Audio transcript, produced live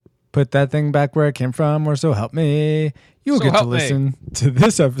put that thing back where it came from, or so help me. You will get to listen to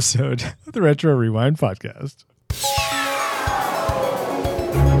this episode of the Retro Rewind podcast.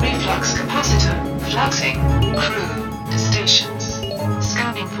 Reflux capacitor, fluxing, crew, to stations,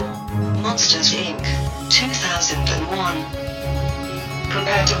 scanning for Monsters Inc. 2001.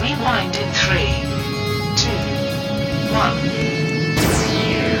 Prepare to rewind in 3, 2, 1.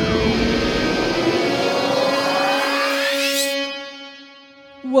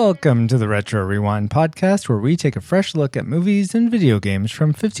 Welcome to the Retro Rewind podcast, where we take a fresh look at movies and video games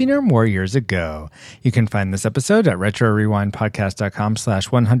from 15 or more years ago. You can find this episode at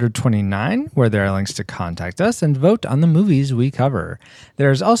retrorewindpodcast.com/129, where there are links to contact us and vote on the movies we cover.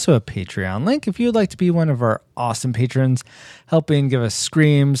 There's also a Patreon link if you would like to be one of our awesome patrons, helping give us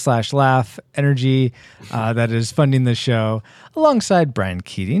scream/laugh energy that is funding the show, alongside Brian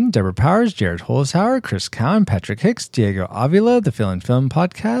Keating, Deborah Powers, Jared Holzhauer, Chris Cowan, Patrick Hicks, Diego Avila, the Film and Film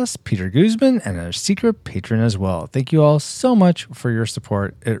Podcast, Peter Guzman, and a secret patron as well. Thank you all so much for your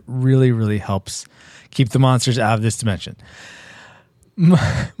support. It really, really helps keep the monsters out of this dimension.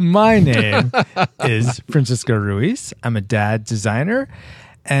 My name is Francisco Ruiz. I'm a dad designer,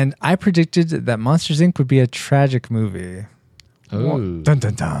 and I predicted that Monsters, Inc. would be a tragic movie. Oh. Dun,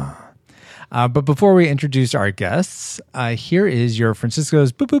 dun, dun. But before we introduce our guests, here is your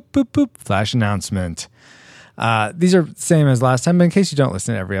Francisco's boop, boop, boop, boop flash announcement. These are the same as last time, but in case you don't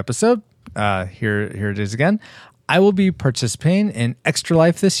listen to every episode, here it is again. I will be participating in Extra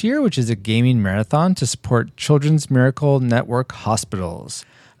Life this year, which is a gaming marathon to support Children's Miracle Network hospitals.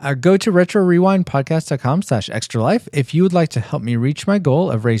 Go to retrorewindpodcast.com/extralife if you would like to help me reach my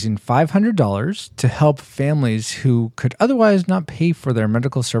goal of raising $500 to help families who could otherwise not pay for their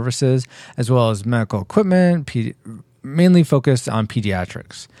medical services, as well as medical equipment, mainly focused on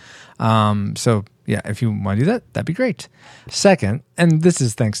pediatrics. So yeah, if you want to do that, that'd be great. Second, and this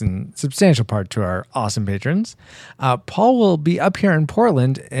is thanks in substantial part to our awesome patrons, Paul will be up here in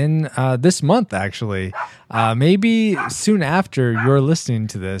Portland in this month, actually. Maybe soon after you're listening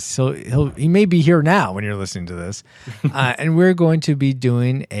to this. He may be here now when you're listening to this. And we're going to be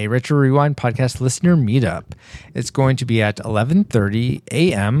doing a Retro Rewind podcast listener meetup. It's going to be at 11:30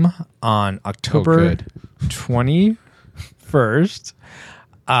 a.m. on October 21st.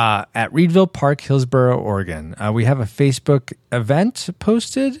 At Reedville Park, Hillsboro, Oregon. We have a Facebook event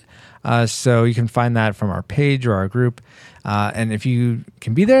posted, so you can find that from our page or our group. And if you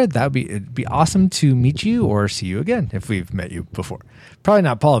can be there, it'd be awesome to meet you or see you again if we've met you before. Probably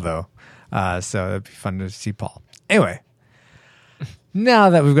not Paul, though, so it'd be fun to see Paul. Anyway, now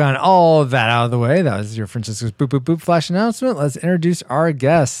that we've gotten all of that out of the way, that was your Francisco's Boop Boop Boop flash announcement. Let's introduce our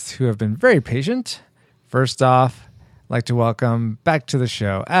guests who have been very patient. First off, I'd like to welcome back to the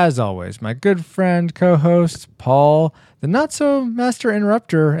show, as always, my good friend, co-host, Paul, the not-so-master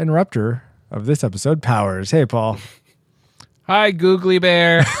interrupter of this episode, Powers. Hey, Paul. Hi, Googly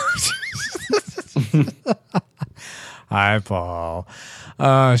Bear. Hi, Paul.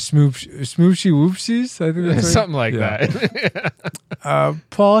 Smoochy Whoopsies? I think that's right. Something like that.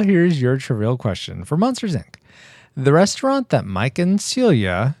 Paul, here's your trivial question for Monsters, Inc. The restaurant that Mike and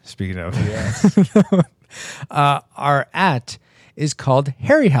Celia, speaking of... Yes. are at is called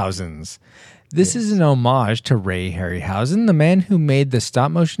Harryhausen's. This is an homage to Ray Harryhausen, the man who made the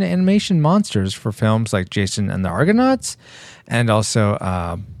stop-motion animation monsters for films like Jason and the Argonauts, and also,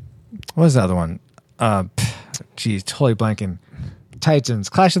 what was the other one? Totally blanking. Titans,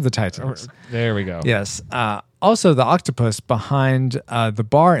 Clash of the Titans. There we go. Yes. Also, the octopus behind the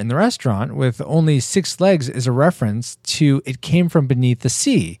bar in the restaurant with only 6 legs is a reference to It Came From Beneath the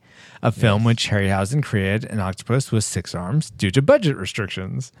Sea, a film which Harryhausen created an octopus with 6 arms due to budget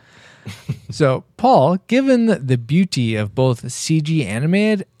restrictions. So, Paul, given the beauty of both CG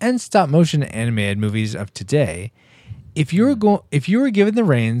animated and stop-motion animated movies of today, if you were given the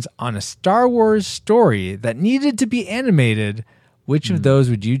reins on a Star Wars story that needed to be animated, which of those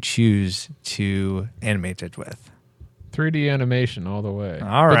would you choose to animate it with? 3D animation all the way.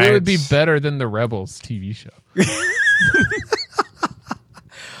 All right. But it would be better than the Rebels TV show.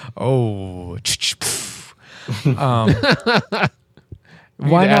 Oh.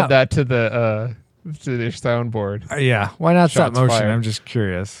 Why not add that to their soundboard? Yeah. Why not stop Shots motion? fired. I'm just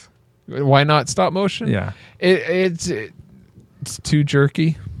curious. Why not stop motion? Yeah. It's too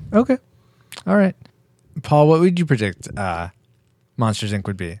jerky. Okay. All right. Paul, what would you predict Monsters, Inc.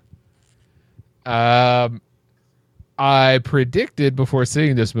 would be? I predicted before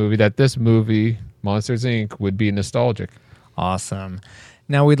seeing this movie that this movie, Monsters, Inc., would be nostalgic. Awesome.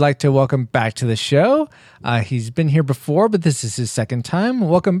 Now we'd like to welcome back to the show. He's been here before, but this is his second time.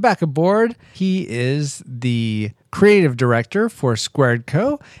 Welcome back aboard. He is the creative director for Squared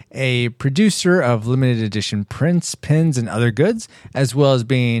Co., a producer of limited edition prints, pins, and other goods, as well as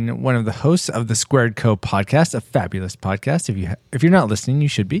being one of the hosts of the Squared Co. podcast, a fabulous podcast. If you're not listening, you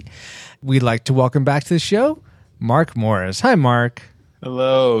should be. We'd like to welcome back to the show, Mark Morris. Hi, Mark.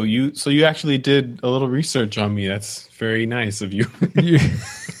 Hello. So you actually did a little research on me. That's very nice of you.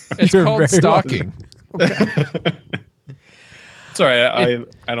 It's called stalking. Sorry,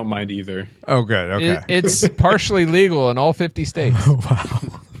 I don't mind either. Oh, good. Okay. It's partially legal in all 50 states.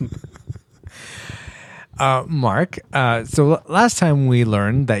 Wow. Mark, so last time we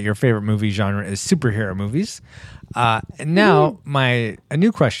learned that your favorite movie genre is superhero movies. And now a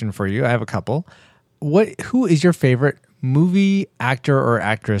new question for you. I have a couple. Who is your favorite movie actor or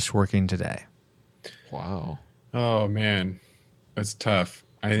actress working today? Wow. Oh man, that's tough.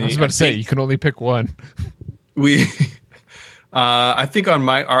 I was about to say you can only pick one. I think on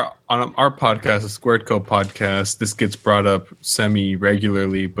our podcast, the Squared Co podcast, this gets brought up semi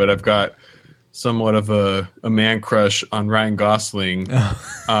regularly, but I've got somewhat of a man crush on Ryan Gosling.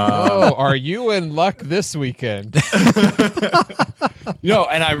 Are you in luck this weekend? No,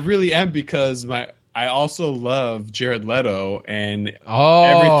 and I really am, because I also love Jared Leto, and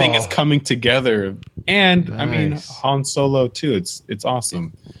everything is coming together. And nice. I mean, Han Solo too. It's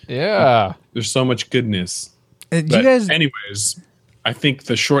awesome. Yeah, there's so much goodness. Anyways, I think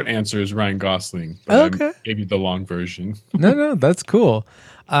the short answer is Ryan Gosling. But okay, I gave you the long version. No, that's cool.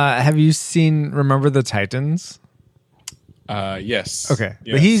 Have you seen Remember the Titans? Yes. Okay,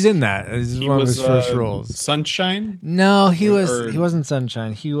 yes. But he's in that. This is one of his first roles. Sunshine? No, he wasn't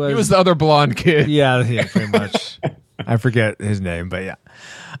Sunshine. He was the other blonde kid. Yeah, pretty much. I forget his name, but yeah.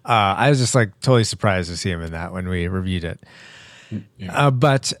 I was just like totally surprised to see him in that when we reviewed it. Yeah.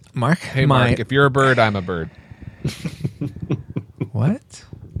 But Mark, Mark, if you're a bird, I'm a bird. What?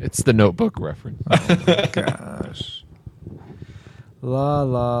 It's the Notebook reference. Oh my gosh. La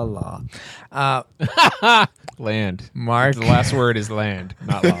la la. Land. Mark. The last word is land,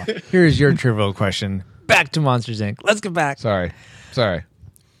 not law. Here's your trivial question. Back to Monsters, Inc. Let's get back. Sorry.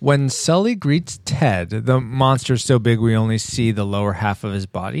 When Sully greets Ted, the monster's so big we only see the lower half of his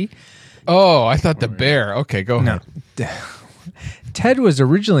body. Oh, I thought the bear. Okay, go ahead. No. Ted was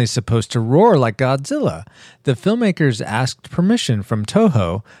originally supposed to roar like Godzilla. The filmmakers asked permission from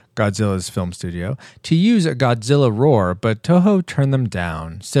Toho, Godzilla's film studio, to use a Godzilla roar, but Toho turned them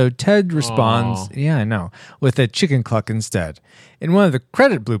down. So Ted responds, yeah, I know, with a chicken cluck instead. In one of the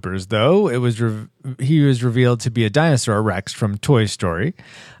credit bloopers, though, he was revealed to be a dinosaur Rex from Toy Story,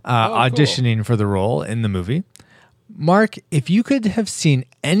 auditioning for the role in the movie. Mark, if you could have seen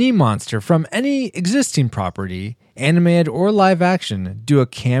any monster from any existing property, animated or live action, do a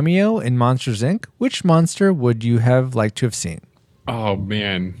cameo in Monsters, Inc., which monster would you have liked to have seen? Oh,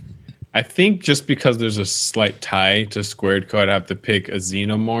 man. I think just because there's a slight tie to Squared Co, I'd have to pick a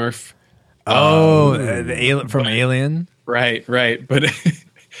xenomorph. From Alien? Right. But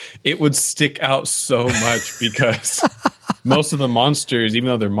it would stick out so much because most of the monsters, even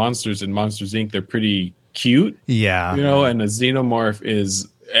though they're monsters in Monsters, Inc., they're pretty cute. Yeah. And a xenomorph is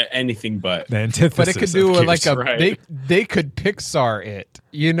anything but. The antithesis. But it could do they could Pixar it.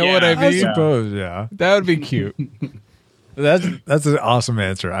 You know what I mean? I suppose, yeah. That would be cute. That's an awesome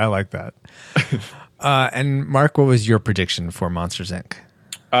answer. I like that. And Mark, what was your prediction for Monsters, Inc.?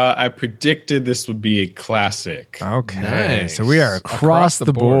 I predicted this would be a classic. Okay. Nice. So we are across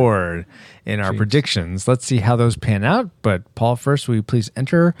the board in our predictions. Let's see how those pan out. But Paul, first, will you please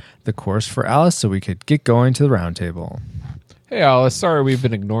enter the course for Alice so we could get going to the roundtable? Hey, Alice. Sorry we've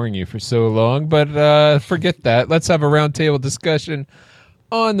been ignoring you for so long, but forget that. Let's have a roundtable discussion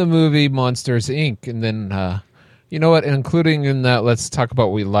on the movie Monsters, Inc. And then, you know what? Including in that, let's talk about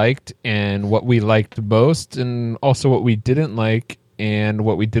what we liked and what we liked most, and also what we didn't like and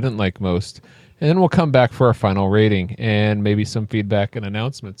what we didn't like most. And then we'll come back for our final rating and maybe some feedback and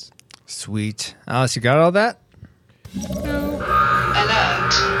announcements. Sweet. Alice, you got all that?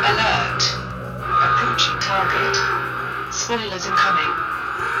 Alert. Approaching target. Spoilers incoming.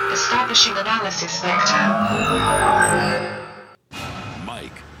 Establishing analysis vector.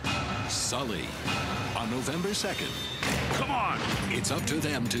 Mike, Sully, on November 2nd. Come on! It's up to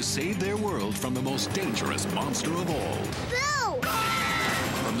them to save their world from the most dangerous monster of all. Boo!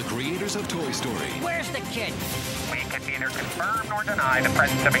 From the creators of Toy Story. Where's the kid? We can neither confirm nor deny the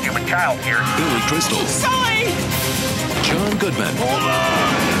presence of a human child here. Billy Crystal. Sully! John Goodman. Hold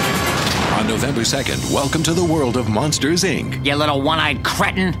on! November 2nd, welcome to the world of Monsters, Inc. You little one-eyed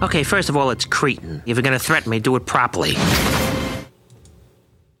cretin. Okay, first of all, it's cretin. If you're gonna threaten me, do it properly.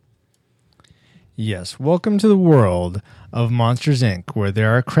 Yes, welcome to the world of Monsters Inc., where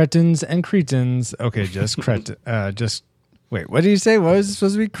there are cretins and cretins. Okay, just wait, what did you say? What was it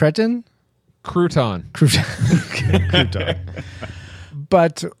supposed to be? Cretin? Crouton. Okay, crouton.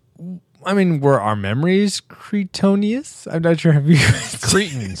 But, I mean, were our memories cretonious? I'm not sure. Have you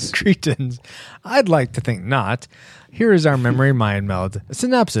Cretins. Cretins. I'd like to think not. Here is our memory mind meld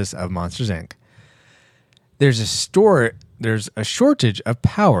synopsis of Monsters Inc. There's a shortage of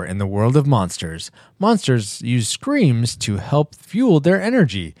power in the world of monsters. Monsters use screams to help fuel their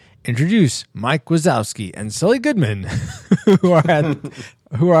energy. Introduce Mike Wazowski and Sully Goodman, who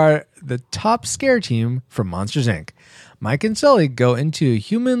are the top scare team from Monsters Inc. Mike and Sully go into a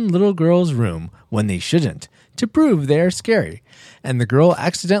human little girl's room when they shouldn't to prove they are scary, and the girl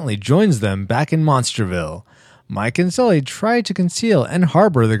accidentally joins them back in Monsterville. Mike and Sully try to conceal and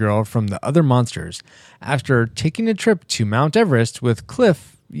harbor the girl from the other monsters. After taking a trip to Mount Everest with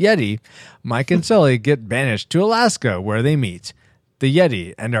Cliff Yeti, Mike and Sully get banished to Alaska, where they meet the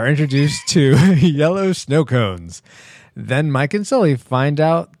Yeti and are introduced to yellow snow cones. Then Mike and Sully find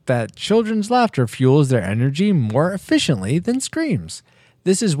out that children's laughter fuels their energy more efficiently than screams.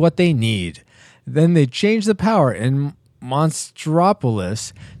 This is what they need. Then they change the power in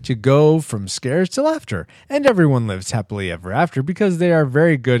Monstropolis to go from scares to laughter, and everyone lives happily ever after because they are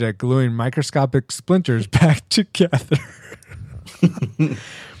very good at gluing microscopic splinters back together.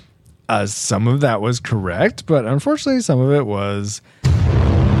 Some of that was correct, but unfortunately some of it was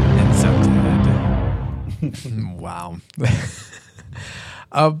incepted. Wow.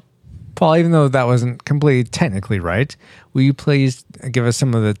 Paul, even though that wasn't completely technically right, will you please give us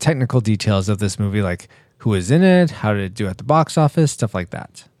some of the technical details of this movie, like who is in it, how did it do at the box office, stuff like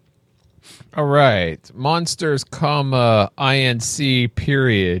that? All right. Monsters, INC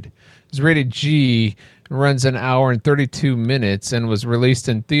period is rated G, runs an hour and 32 minutes, and was released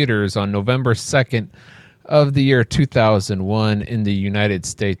in theaters on November 2nd of the year 2001 in the United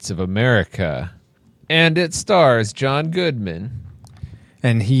States of America. And it stars John Goodman.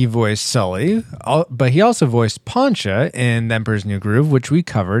 And he voiced Sully, but he also voiced Poncha in The Emperor's New Groove, which we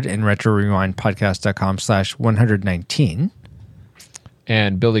covered in RetroRewindPodcast.com/119.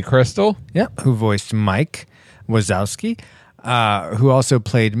 And Billy Crystal. Yep, who voiced Mike Wazowski, who also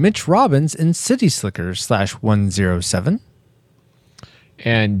played Mitch Robbins in City Slickers /107.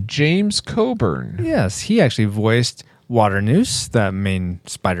 And James Coburn. Yes, he actually voiced Waternoose, the main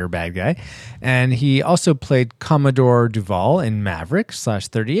spider bad guy. And he also played Commodore Duval in Maverick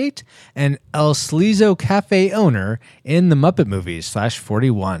 /38 and El Sleazo Cafe owner in the Muppet Movies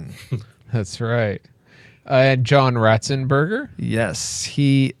 /41. That's right. And John Ratzenberger. Yes,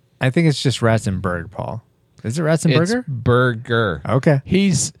 I think it's just Ratzenberg, Paul. Is it Ratzenberger? It's Burger. Okay.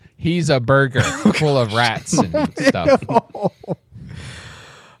 He's a burger full of rats and stuff.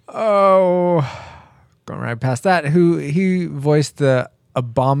 Oh, going right past that. He voiced the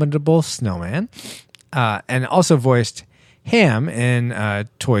Abominable Snowman, and also voiced Ham in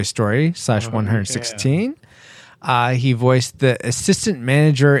Toy Story /116. He voiced the assistant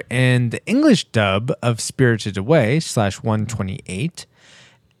manager in the English dub of Spirited Away /128.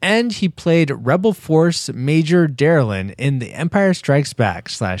 And he played Rebel Force Major Darylin in The Empire Strikes Back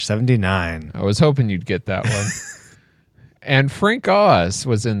 /79. I was hoping you'd get that one. And Frank Oz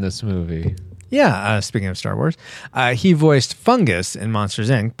was in this movie. Yeah, speaking of Star Wars, he voiced Fungus in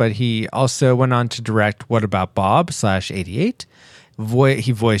Monsters, Inc., but he also went on to direct What About Bob /88.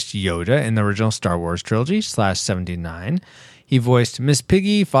 He voiced Yoda in the original Star Wars trilogy /79. He voiced Miss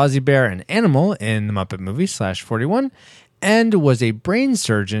Piggy, Fozzie Bear, and Animal in the Muppet Movie /41. And was a brain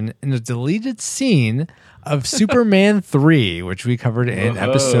surgeon in a deleted scene of Superman 3, which we covered in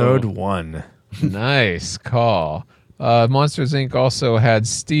episode 1. Nice call. Monsters, Inc. also had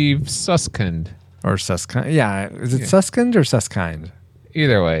Steve Suskind. Or Suskind. Yeah, is it Suskind or Suskind?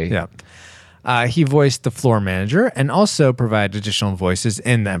 Either way. Yeah. He voiced the floor manager and also provided additional voices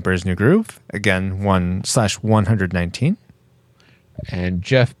in The Emperor's New Groove. Again, 1/119. And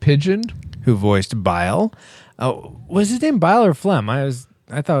Jeff Pigeon, who voiced Bile. Was his name Bile or Phlegm? I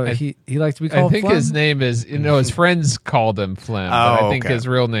thought he liked to be called Phlegm. I think his name is, his friends called him Phlegm, but I think his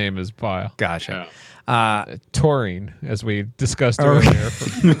real name is Bile. Gotcha. Taurine, as we discussed earlier.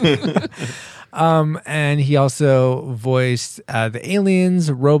 And he also voiced the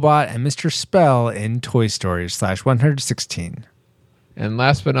aliens, Robot, and Mr. Spell in Toy Story /116. And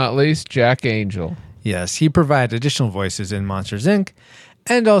last but not least, Jack Angel. Yes, he provided additional voices in Monsters, Inc.,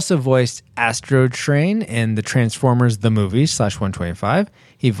 and also voiced Astro Train in the Transformers the Movie /125.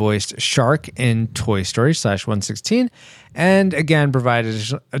 He voiced Shark in Toy Story /116, and again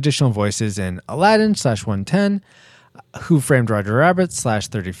provided additional voices in Aladdin /110. Who Framed Roger Rabbit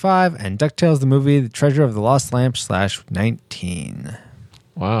 /35, and DuckTales the movie, The Treasure of the Lost Lamp /19.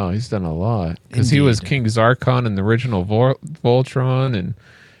 Wow, he's done a lot. Because he was King Zarkon in the original Voltron,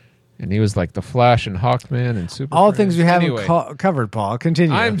 and he was like the Flash and Hawkman and Super. All things we haven't Anyway. covered, Paul.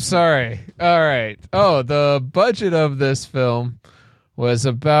 Continue. I'm sorry. All right. Oh, the budget of this film was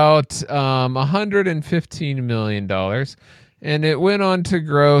about $115 million, and it went on to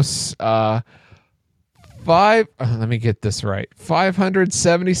gross let me get this right.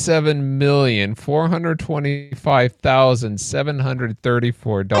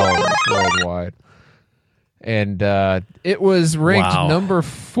 $577,425,734 worldwide. And it was ranked number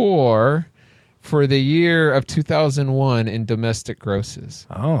 4 for the year of 2001 in domestic grosses.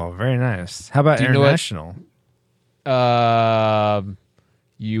 Oh, very nice. How about Do you know what- international?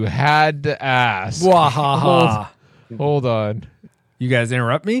 You had to ask. Wahaha. Hold on. You guys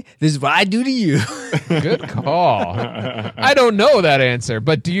interrupt me? This is what I do to you. Good call. I don't know that answer,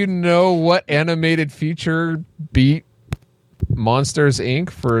 but do you know what animated feature beat Monsters Inc.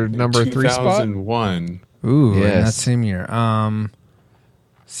 for number 3 spot? 2001. Ooh, in that Yes. same year.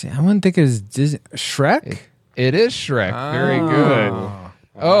 See, I wouldn't think it was Disney. Shrek? It is Shrek. Very good.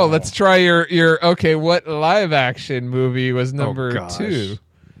 Oh, let's try your okay, what live action movie was number gosh. 2?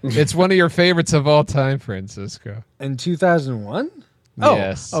 It's one of your favorites of all time, Francisco. In 2001? Oh,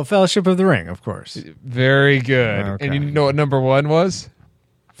 Yes. oh, Fellowship of the Ring, of course. Very good. Okay. And you know what number 1 was?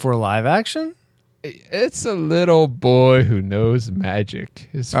 For live action? It's a little boy who knows magic.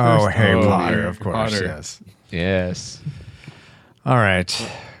 His Oh, first Harry movie. Potter, of course. Potter. Yes. Yes. All right.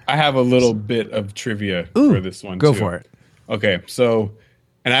 I have a little bit of trivia for this one. Go too. for it. Okay, so,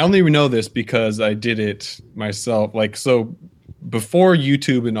 and I only know this because I did it myself. Like, so before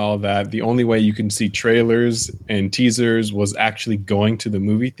YouTube and all that, the only way you can see trailers and teasers was actually going to the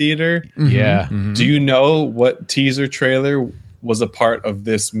movie theater. Yeah. Do you know what teaser trailer was a part of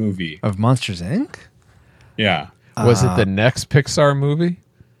this movie? Of Monsters, Inc.? Yeah, Was it the next Pixar movie?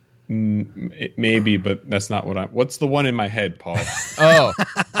 it maybe, but that's not what what's the one in my head, Paul? Oh,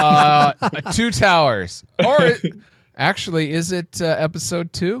 Two Towers. Or actually, is it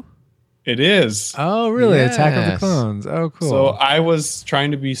episode 2? It is. Oh, really? Attack of the Yes. Clones. Oh, cool. So I was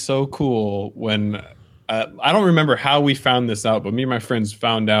trying to be so cool when I don't remember how we found this out, but me and my friends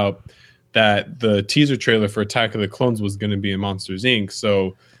found out that the teaser trailer for Attack of the Clones was going to be in Monsters Inc.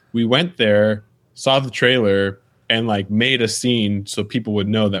 So we went there, saw the trailer, and like made a scene so people would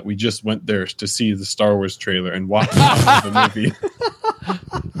know that we just went there to see the Star Wars trailer and watch the movie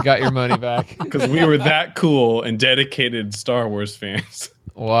Got your money back. because we were that cool and dedicated Star Wars fans.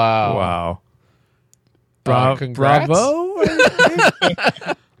 Wow. wow. Congrats. Bravo?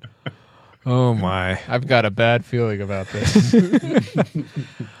 Oh, my. I've got a bad feeling about this.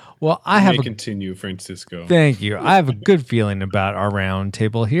 Well, I May have a continue, Francisco. Thank you. I have a good feeling about our round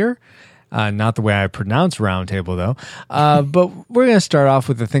table here. Not the way I pronounce round table, though. But we're going to start off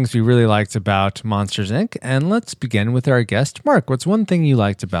with the things we really liked about Monsters, Inc. And let's begin with our guest, Mark. What's one thing you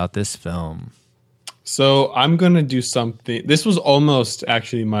liked about this film? So I'm going to do something. This was almost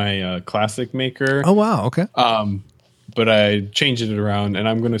actually my classic maker. Oh, wow. Okay. But I changed it around, and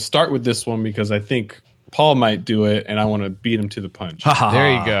I'm going to start with this one because I think Paul might do it, and I want to beat him to the punch.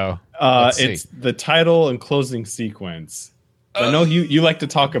 There you go. Let's see. It's the title and closing sequence. I know you like to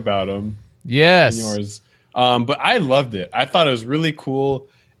talk about them. Yes. Yours, but I loved it. I thought it was really cool,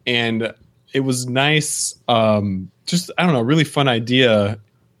 and it was nice. Just I don't know, really fun idea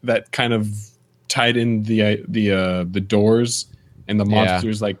that kind of tied in the doors and the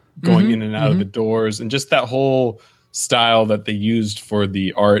monsters like going in and out of the doors, and just that whole style that they used for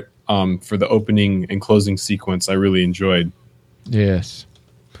the art for the opening and closing sequence. I really enjoyed. Yes.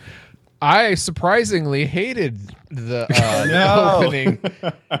 I surprisingly hated the opening.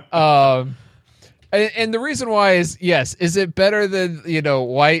 And the reason why is, yes, is it better than,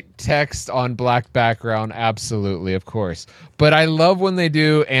 white text on black background? Absolutely, of course. But I love when they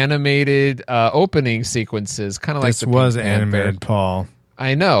do animated opening sequences, kind of like This the was Pink Panther. animated, Paul.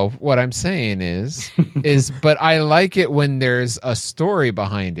 I know. What I'm saying is, but I like it when there's a story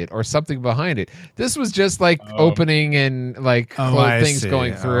behind it or something behind it. This was just like opening and like I things see.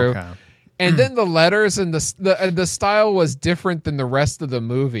 going through. Okay. And then the letters and the style was different than the rest of the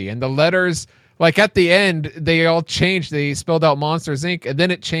movie. And the letters, like at the end, they all changed. They spelled out Monsters Inc. And then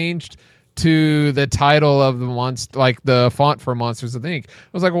it changed to the title of the monster, like the font for Monsters Inc. I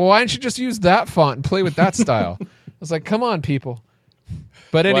was like, well, why didn't you just use that font and play with that style? I was like, come on, people.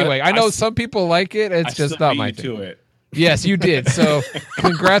 But anyway, I know some people like it. It's just not my thing. To it. Yes, you did. So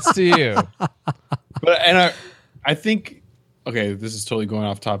congrats to you. But I think okay, this is totally going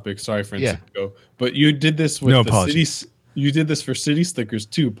off topic. Sorry, Francisco, but you did this with No the apologies. cities. You did this for City Slickers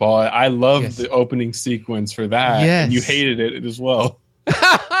too, Paul. I love Yes. the opening sequence for that, Yes. and you hated it as well.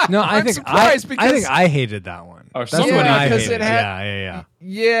 No, I I'm think surprised I because- think I hated that one. Or That's somebody what I because hated. it had- yeah.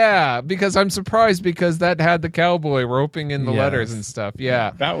 Yeah, because I'm surprised because that had the cowboy roping in the Yes. letters and stuff.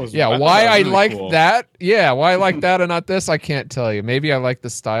 Yeah. That was Yeah, I thought why that was I really liked cool. that? Yeah, why I like that and not this? I can't tell you. Maybe I like the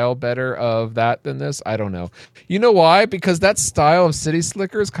style better of that than this. I don't know. You know why? Because that style of City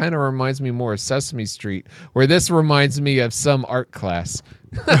Slickers kind of reminds me more of Sesame Street, where this reminds me of some art class.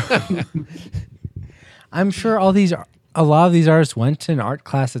 I'm sure a lot of these artists went to an art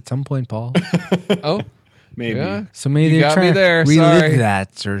class at some point, Paul. Oh, Maybe. yeah. So maybe You they're got me trying there, to relive sorry.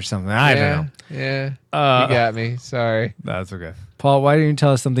 that or something. I don't know. Yeah. You got me. Sorry. That's okay. Paul, why didn't you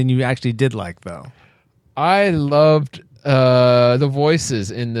tell us something you actually did like, though? I loved the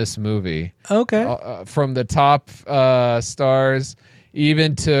voices in this movie. Okay. From the top stars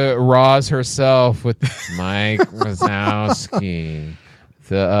even to Roz herself with Mike Wazowski.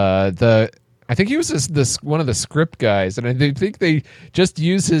 The I think he was this one of the script guys, and I think they just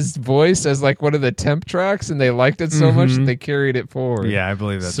used his voice as like one of the temp tracks, and they liked it so much that they carried it forward. Yeah, I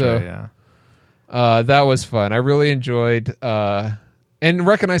believe that's So- right. Yeah. That was fun. I really enjoyed and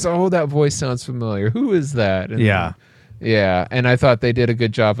recognized, oh, that voice sounds familiar. Who is that? And Yeah. Yeah, and I thought they did a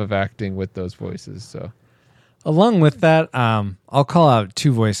good job of acting with those voices. So Along with that, I'll call out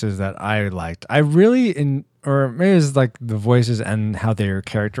two voices that I liked. I really or maybe it's like the voices and how they are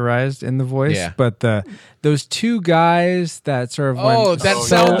characterized in the voice. Yeah. But those two guys that sort of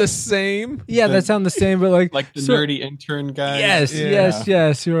sound the same. Yeah, that sound the same, but like the so- nerdy intern guy. Yes, Yeah.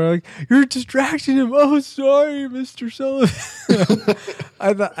 yes. You were like, you're distracting him. Oh, sorry, Mr. Sullivan.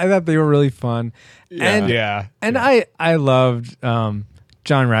 I thought they were really fun. Yeah. And I loved John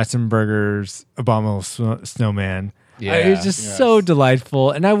Ratzenberger's Abominable Snowman. Yeah, It was just so delightful,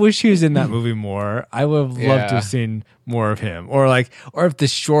 and I wish he was in that movie more. I would have loved to Yeah. have seen more of him, or if the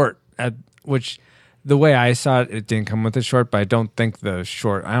short, which the way I saw it, it didn't come with the short, but I don't think the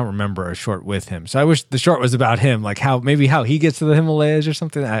short. I don't remember a short with him, so I wish the short was about him, like how he gets to the Himalayas or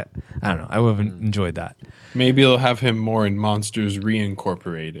something. I don't know. I would have enjoyed that. Maybe they'll have him more in Monsters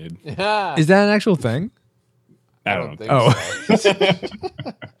Reincorporated. Is that an actual thing? I don't think Oh,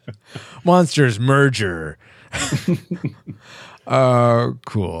 Monsters merger.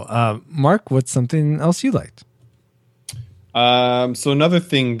 Cool. Mark, what's something else you liked? So another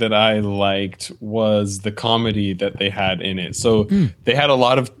thing that I liked was the comedy that they had in it. So they had a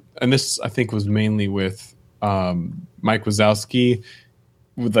lot of, and this I think was mainly with Mike Wazowski,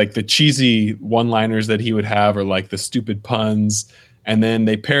 with like the cheesy one-liners that he would have, or like the stupid puns, and then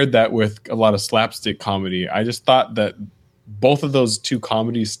they paired that with a lot of slapstick comedy. I just thought that both of those two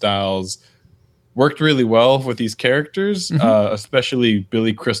comedy styles worked really well with these characters, especially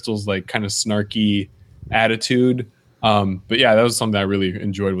Billy Crystal's like kind of snarky attitude. But yeah, that was something I really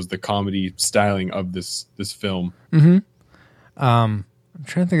enjoyed, was the comedy styling of this film. I'm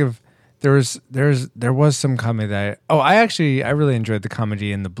trying to think of there was some comedy that I really enjoyed the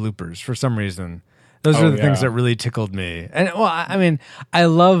comedy in the bloopers for some reason. Those are the things yeah. that really tickled me. And well, I mean, I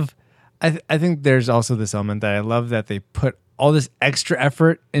love. I think there's also this element that I love, that they put all this extra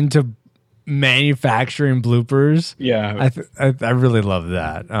effort into manufacturing bloopers. Yeah. I really love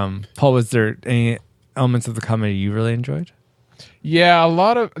that. Paul, was there any elements of the comedy you really enjoyed? Yeah,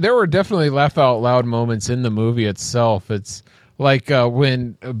 there were definitely laugh out loud moments in the movie itself. It's like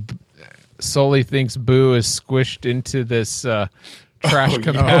when Sully thinks Boo is squished into this trash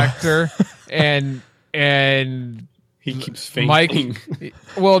compactor, and He keeps Mike. fainting.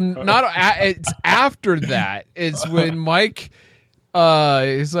 Well, it's after that. It's when Mike.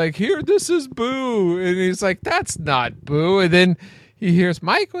 He's like, here, this is Boo, and he's like, that's not Boo, and then he hears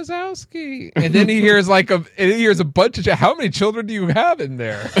Mike Wazowski, and then he hears a bunch of how many children do you have in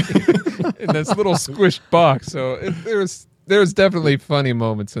there in this little squished box? So there's definitely funny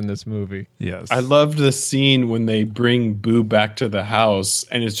moments in this movie. Yes, I loved the scene when they bring Boo back to the house,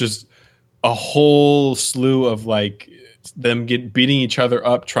 and it's just a whole slew of like them beating each other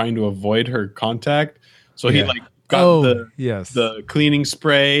up trying to avoid her contact. So he like got the cleaning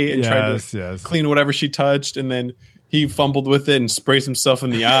spray and tried to clean whatever she touched, and then he fumbled with it and sprays himself in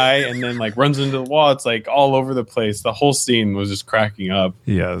the eye, and then like runs into the wall. It's like all over the place. The whole scene was just cracking up.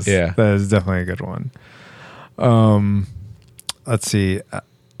 Yes, Yeah. that is definitely a good one. Let's see.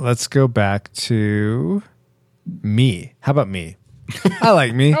 Let's go back to me. How about me? I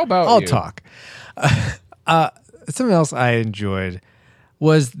like me. How about I'll you? talk. Something else I enjoyed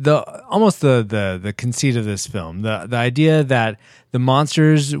was almost the conceit of this film. The idea that the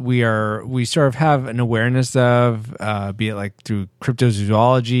monsters we sort of have an awareness of, be it like through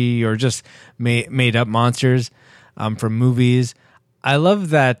cryptozoology or just made up monsters from movies. I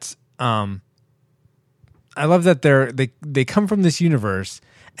love that. I love that they come from this universe,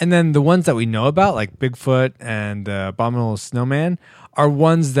 and then the ones that we know about, like Bigfoot and the Abominable Snowman, are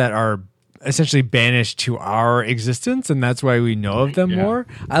ones that are essentially banished to our existence, and that's why we know of them more.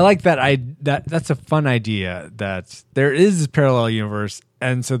 I like that. That's a fun idea that there is this parallel universe,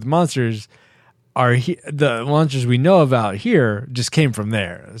 and so the monsters the monsters we know about here just came from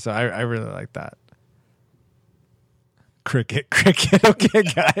there. So I really like that. Cricket. Okay,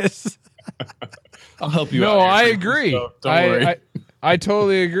 guys. I'll help you. No, out I here. agree. So don't worry. I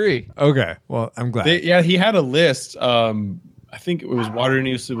totally agree. Okay, well, I'm glad. He had a list. I think it was Water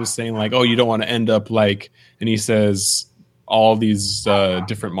News was saying like, oh, you don't want to end up like, and he says all these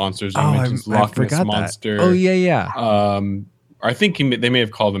different monsters. He mentions Loch Ness Monster. That. Oh yeah. I think they may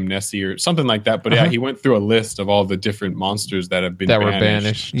have called him Nessie or something like that. But yeah, he went through a list of all the different monsters that have been were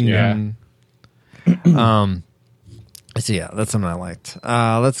banished. Yeah. So yeah, that's something I liked.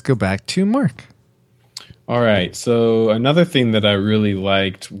 Let's go back to Mark. All right. So another thing that I really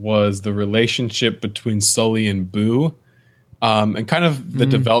liked was the relationship between Sully and Boo, and kind of the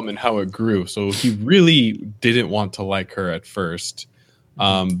development, how it grew. So he really didn't want to like her at first.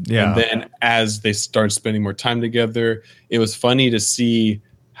 And then as they started spending more time together, it was funny to see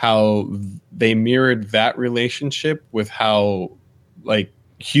how they mirrored that relationship with how like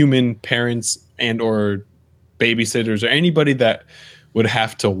human parents and or babysitters or anybody that would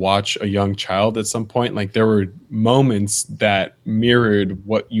have to watch a young child at some point. Like there were moments that mirrored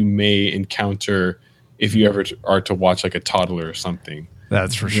what you may encounter if you ever are to watch like a toddler or something.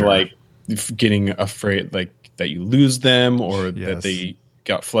 That's for sure. Like getting afraid like that you lose them or that they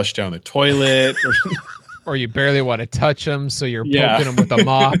got flushed down the toilet. Or you barely want to touch them, so you're poking them with a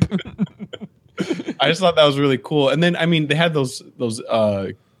mop. I just thought that was really cool. And then, I mean, they had those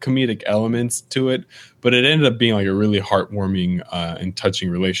comedic elements to it, but it ended up being like a really heartwarming and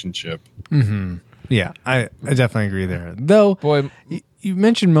touching relationship. Mm-hmm. Yeah, I definitely agree there. Though, boy, you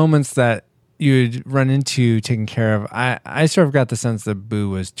mentioned moments that you'd run into taking care of. I sort of got the sense that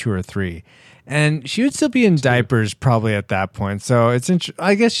Boo was 2 or 3, and she would still be in diapers probably at that point. So it's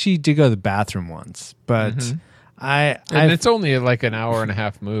I guess she did go to the bathroom once, but it's only like an hour and a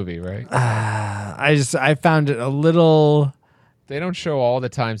half movie, right? I found it a little. They don't show all the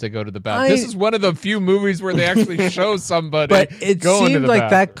times they go to the bathroom. This is one of the few movies where they actually show somebody. But it seemed like bathroom.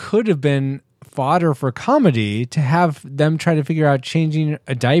 that could have been fodder for comedy to have them try to figure out changing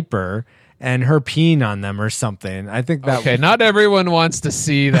a diaper and her peeing on them or something. I think that. Okay, not everyone wants to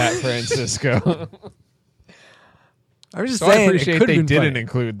see that, Francisco. I'm just so saying. I appreciate they didn't funny.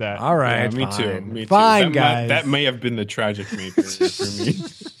 Include that. All right, me too. Me too. Fine, guys. That may have been the tragic maker for me.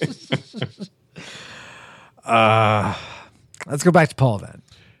 Let's go back to Paul then.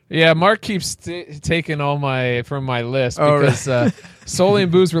 Yeah, Mark keeps taking all from my list because Sully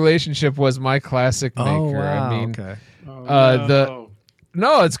and Boo's relationship was my classic maker. Oh, wow. I mean, okay.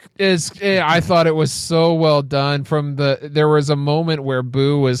 I thought it was so well done. There was a moment where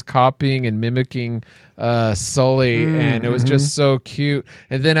Boo was copying and mimicking Sully, and it was just so cute.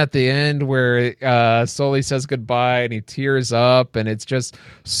 And then at the end, where Sully says goodbye and he tears up, and it's just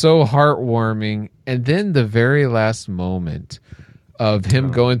so heartwarming. And then the very last moment of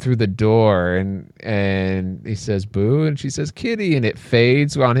him going through the door, and he says Boo, and she says Kitty, and it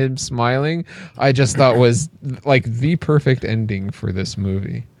fades on him smiling. I just thought was like the perfect ending for this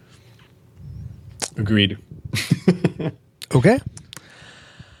movie. Agreed. Okay.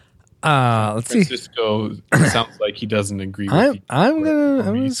 Let's see. Francisco sounds like he doesn't agree with you.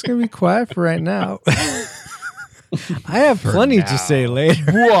 I'm just gonna be quiet for right now. I have plenty to say later.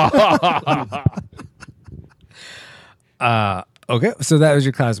 Okay, so that was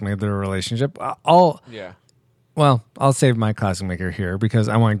your classic maker, the relationship. I'll save my classic maker here because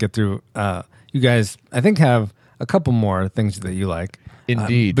I want to get through. You guys, I think, have a couple more things that you like.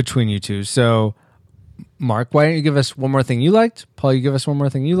 Indeed, between you two. So, Mark, why don't you give us one more thing you liked? Paul, you give us one more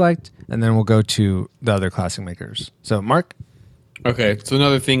thing you liked, and then we'll go to the other classic makers. So, Mark. Okay, so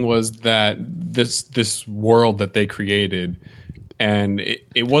another thing was that this world that they created, and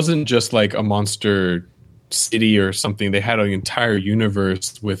it wasn't just like a monster city or something. They had an entire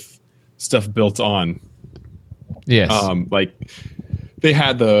universe with stuff built on. Yes. Like they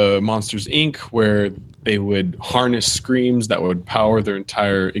had the Monsters Inc., where they would harness screams that would power their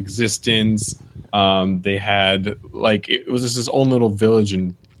entire existence. They had like it was just this own little village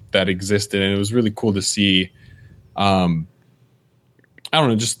that existed, and it was really cool to see I don't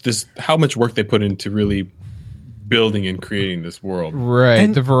know, just this how much work they put into really building and creating this world. Right.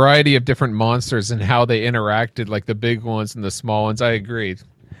 And- the variety of different monsters and how they interacted, like the big ones and the small ones. I agree.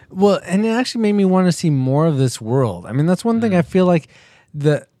 Well, and it actually made me want to see more of this world. I mean, that's one thing I feel like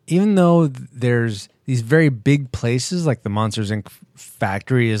even though there's these very big places, like the Monsters Inc.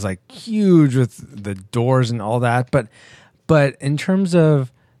 factory is like huge with the doors and all that, but in terms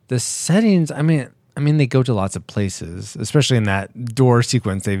of the settings, I mean they go to lots of places, especially in that door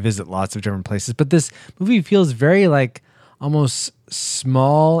sequence. They visit lots of different places, but this movie feels very like almost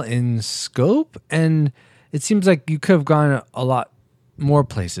small in scope, and it seems like you could have gone a lot more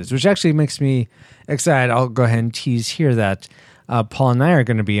places, which actually makes me excited. I'll go ahead and tease here that Paul and I are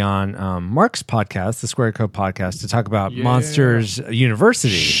going to be on Mark's podcast, the Square Code podcast, to talk about Monsters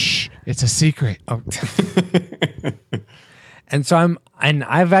University. Shh, it's a secret. Oh. And so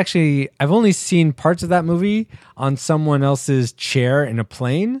I've only seen parts of that movie on someone else's chair in a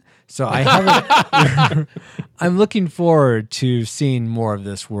plane. So I haven't. I'm looking forward to seeing more of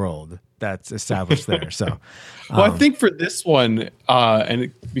this world that's established there. So, Well, I think for this one,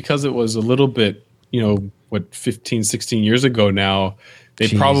 because it was a little bit, 15, 16 years ago now, they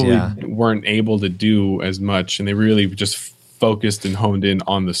probably weren't able to do as much, and they really just focused and honed in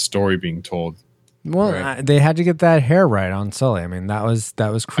on the story being told. Well, Right. they had to get that hair right on Sully. I mean, that was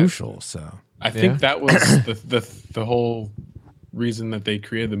crucial. So I think that was the whole reason that they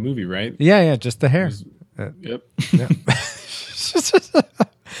created the movie, right? yeah, just the hair. Yep.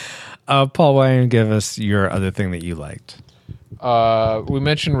 Paul, why don't you give us your other thing that you liked? We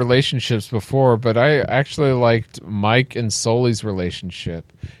mentioned relationships before, but I actually liked Mike and Sully's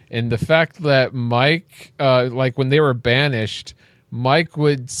relationship. And the fact that Mike, like when they were banished, Mike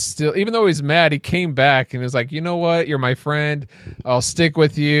would still, even though he's mad, he came back and was like, you know what? You're my friend. I'll stick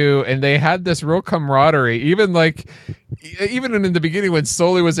with you. And they had this real camaraderie. Even in the beginning when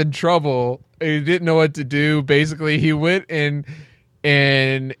Sully was in trouble, he didn't know what to do. Basically, he went and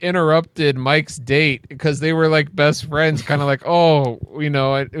interrupted Mike's date because they were like best friends, kind of like, oh, we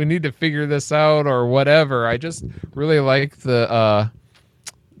need to figure this out or whatever. I just really like the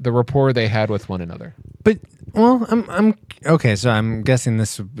rapport they had with one another. But well, I'm okay. So I'm guessing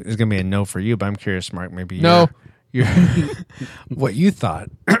this is going to be a no for you. But I'm curious, Mark. Maybe No. Your what you thought.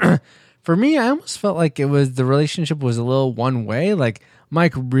 For me, I almost felt like the relationship was a little one way. Like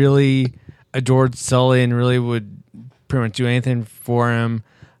Mike really adored Sully and really would pretty much do anything for him.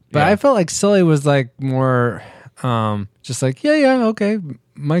 But I felt like Sully was like more just like, yeah, okay.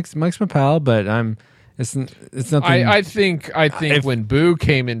 Mike's my pal, but it's nothing. I think when Boo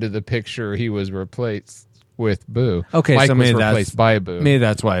came into the picture, he was replaced with Boo. Okay, Mike so was maybe replaced by Boo. Maybe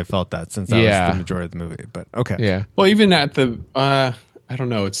that's why I felt that, since that was the majority of the movie. But okay. Yeah. Well, even at the, I don't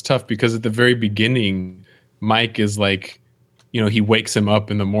know, it's tough because at the very beginning, Mike is like, he wakes him up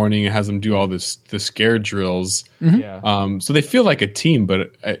in the morning and has him do all the scare drills. Yeah. So they feel like a team,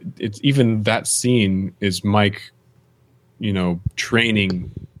 but it's even that scene is Mike,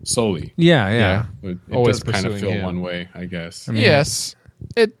 training Sully. Yeah. It Always does kind of pursuing feel him. one way, I guess. Yes,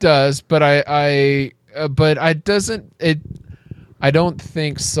 it does, but I don't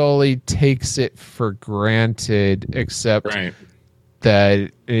think Sully takes it for granted, except Right.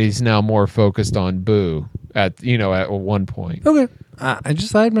 that he's now more focused on Boo at one point. Okay. I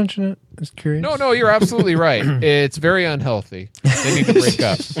just thought I'd mention it. I was curious. No, you're absolutely right. It's very unhealthy. They need to break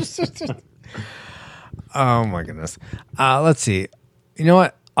up. Oh my goodness. Let's see. You know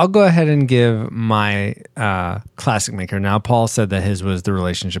what? I'll go ahead and give my classic maker. Now, Paul said that his was the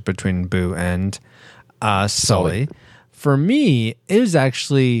relationship between Boo and Sully. For me, it was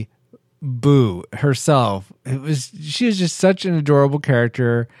actually Boo herself. She was just such an adorable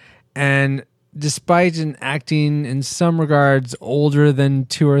character, and despite an acting in some regards older than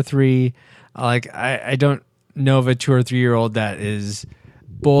 2 or 3, like I don't know of a 2 or 3 year old that is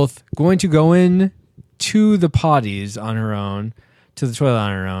both going to go in to the potties on her own, to the toilet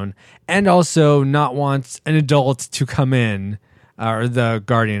on her own, and also not wants an adult to come in, or the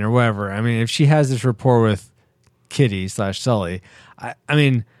guardian or whatever. I mean, if she has this rapport with Kitty / Sully, I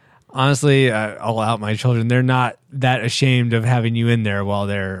mean, honestly, I'll out my children. They're not that ashamed of having you in there while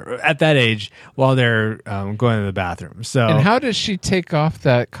they're at that age, while they're going to the bathroom. So, And how does she take off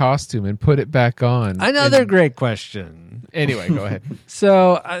that costume and put it back on? another great question. Anyway, go ahead.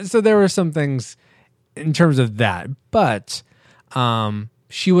 So there were some things in terms of that, but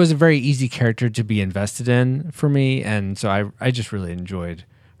she was a very easy character to be invested in for me, and so I just really enjoyed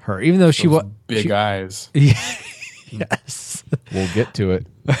her, even though she was Big eyes. Yes. We'll get to it.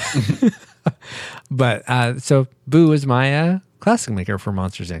 But so Boo is my classic maker for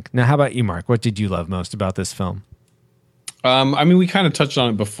Monsters Inc. Now, how about you, Mark? What did you love most about this film? I mean, we kind of touched on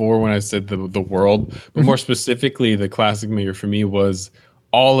it before when I said the world, but more specifically, the classic maker for me was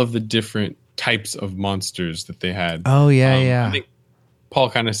all of the different types of monsters that they had. Oh yeah. I think Paul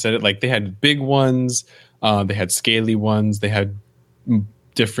kind of said it. Like they had big ones, they had scaly ones, they had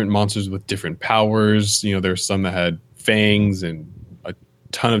different monsters with different powers. You know, there's some that had fangs and a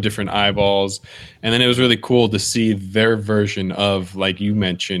ton of different eyeballs, and then it was really cool to see their version of, like you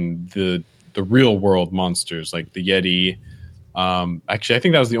mentioned, the real world monsters like the Yeti. Actually, I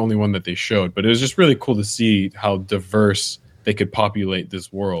think that was the only one that they showed, but it was just really cool to see how diverse they could populate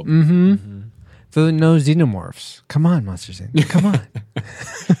this world. The no xenomorphs. Come on, Monsters Inc. Come on.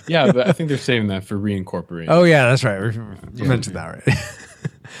 Yeah, but I think they're saving that for reincorporating. Oh yeah, that's right. We mentioned that right.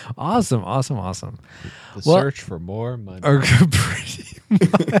 Awesome. The search for more money. Pretty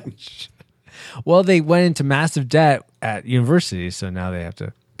much. Well, they went into massive debt at university, so now they have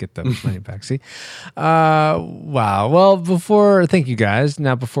to get the money back. See? Wow. Well, thank you guys.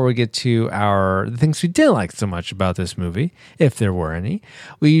 Now, before we get to the things we didn't like so much about this movie, if there were any,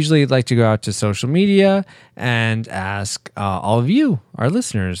 we usually like to go out to social media and ask all of you, our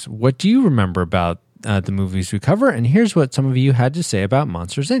listeners, what do you remember about the movies we cover? And here's what some of you had to say about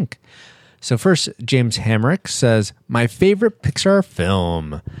Monsters, Inc. So first, James Hamrick says, my favorite Pixar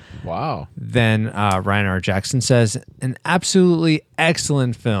film. Wow. Then Ryan R. Jackson says, an absolutely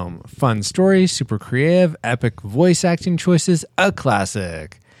excellent film. Fun story, super creative, epic voice acting choices, a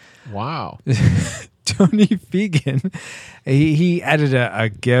classic. Wow. Tony Fegan, he added a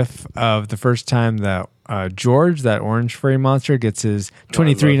GIF of the first time that George, that orange furry monster, gets his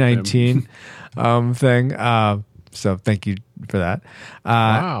 2319 thing. So thank you for that.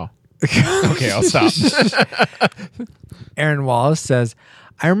 Wow. Okay, I'll stop. Aaron Wallace says,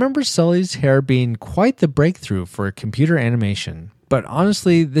 I remember Sully's hair being quite the breakthrough for computer animation, but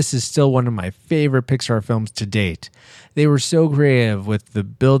honestly, this is still one of my favorite Pixar films to date. They were so creative with the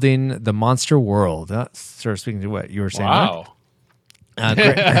building the monster world. Sort of speaking to what you were saying. Wow. On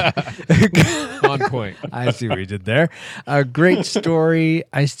point. I see what you did there. A great story.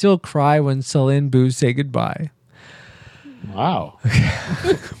 I still cry when Sully and Boo say goodbye. Wow.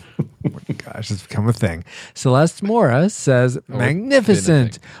 Gosh, it's become a thing. Celeste Mora says,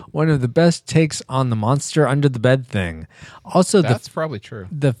 magnificent. One of the best takes on the monster under the bed thing. Also, That's probably true.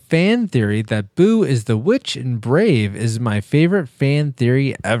 The fan theory that Boo is the witch in Brave is my favorite fan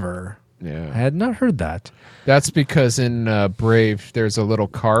theory ever. Yeah. I had not heard that. That's because in Brave, there's a little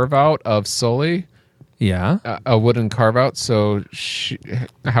carve out of Sully, Yeah. a wooden carve out. So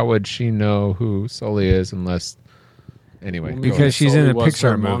how would she know who Sully is unless... Anyway, Because she's in a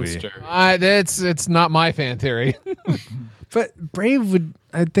Pixar movie. It's not my fan theory. But Brave would,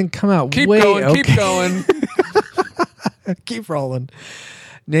 I think, come out Keep way going. okay. Keep going. Keep rolling.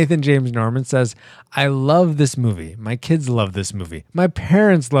 Nathan James Norman says, I love this movie. My kids love this movie. My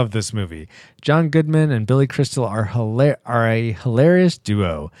parents love this movie. John Goodman and Billy Crystal are a hilarious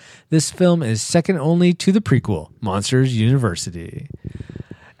duo. This film is second only to the prequel, Monsters University.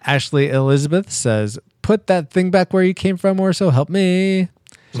 Ashley Elizabeth says, put that thing back where you came from, or so help me.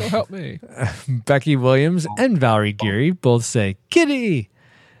 So help me. Becky Williams and Valerie Geary both say, kitty.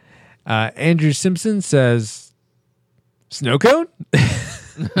 Andrew Simpson says, snow cone?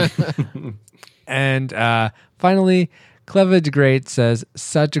 And finally, Cleva DeGreat says,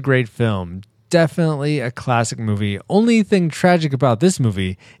 such a great film. Definitely a classic movie. Only thing tragic about this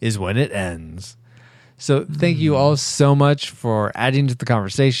movie is when it ends. So thank you all so much for adding to the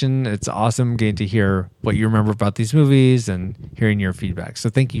conversation. It's awesome getting to hear what you remember about these movies and hearing your feedback. So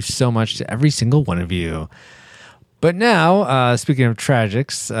thank you so much to every single one of you. But now, speaking of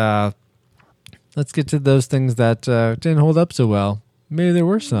tragics, let's get to those things that didn't hold up so well. Maybe there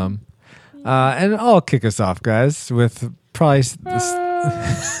were some. And I'll kick us off, guys, with probably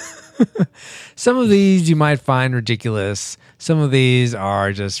some of these you might find ridiculous. Some of these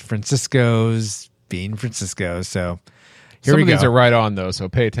are just Francisco's being Francisco. So here we go. Some of these are right on, though, so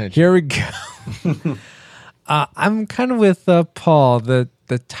pay attention. Here we go. I'm kind of with Paul. The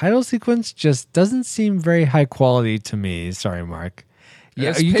title sequence just doesn't seem very high quality to me. Sorry, Mark. Yeah,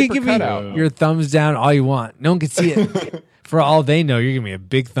 It's you can paper give me cutout. your thumbs down all you want. No one can see it. For all they know, you're giving me a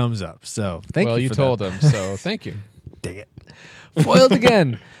big thumbs up. So thank you. Well, you for told that. them, so thank you. Dang it. Foiled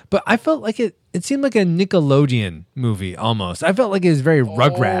again. But I felt like it seemed like a Nickelodeon movie almost. I felt like it was very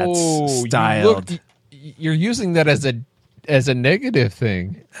Rugrats styled. You're using that as a negative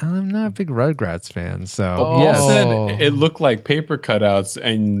thing. I'm not a big Rugrats fan, so Oh. yes. Said it looked like paper cutouts,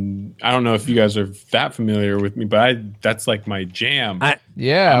 and I don't know if you guys are that familiar with me, but that's like my jam.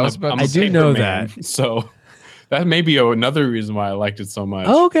 Yeah, I do know that. So that may be another reason why I liked it so much.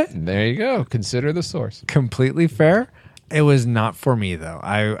 Oh, okay. There you go. Consider the source. Completely fair. It was not for me though.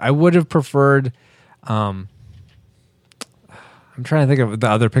 I would have preferred. I'm trying to think of the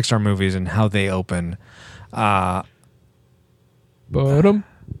other Pixar movies and how they open. Bottom.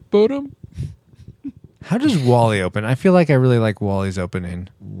 How does Wall-E open? I feel like I really like Wall-E's opening.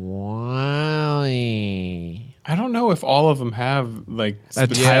 Wally. I don't know if all of them have like A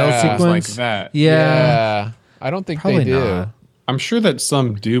specific title things sequence like that. Yeah, I don't think probably they do. not. I'm sure that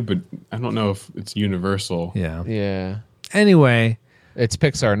some do, but I don't know if it's universal. Yeah. Yeah. Anyway, It's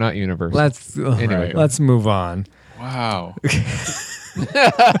Pixar, not Universal. let's let's move on. Wow.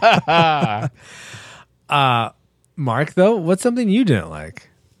 Mark, though, what's something you didn't like?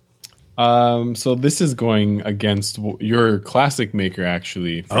 So this is going against your classic maker,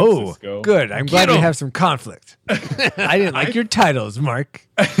 actually. Oh, Francisco. good. I'm glad we have some conflict. I didn't like your titles, Mark.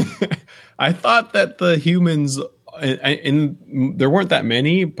 I thought that the humans, and there weren't that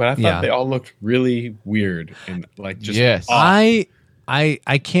many, but I thought Yeah. they all looked really weird and like just Yes. off.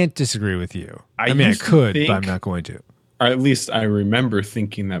 I can't disagree with you. I I mean, I used to could, but think- I'm not going to. Or at least I remember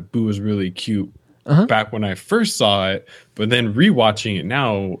thinking that Boo was really cute Uh-huh. back when I first saw it, but then rewatching it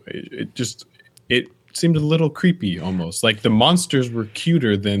now, it seemed a little creepy almost. Like the monsters were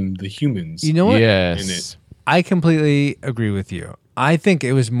cuter than the humans. You know what? Yes. In it. I completely agree with you. I think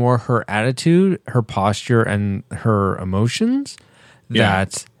it was more her attitude, her posture, and her emotions Yeah.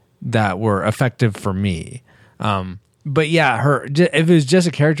 that were effective for me. But yeah, if it was just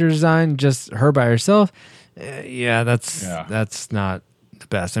a character design, just her by herself, that's not the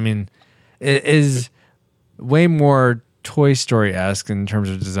best. I mean, it is way more Toy Story-esque in terms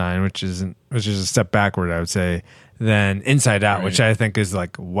of design, which is a step backward, I would say, than Inside Out, which I think is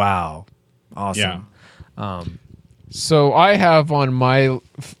like, wow, awesome. Yeah. So I have on my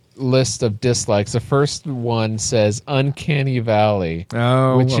list of dislikes, the first one says Uncanny Valley,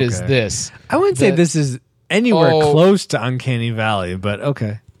 Oh, which is okay. this. I wouldn't say The- this is anywhere Oh. close to Uncanny Valley, but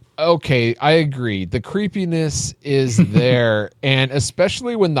okay. Okay, I agree. The creepiness is there, and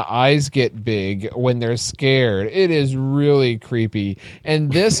especially when the eyes get big when they're scared, it is really creepy.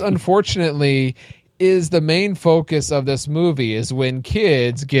 And this, unfortunately, is the main focus of this movie is when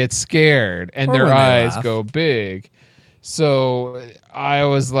kids get scared and Or their when they eyes laugh. go big. So I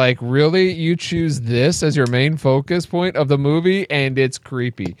was like, really? You choose this as your main focus point of the movie, and it's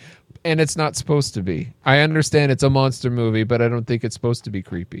creepy. And it's not supposed to be. I understand it's a monster movie, but I don't think it's supposed to be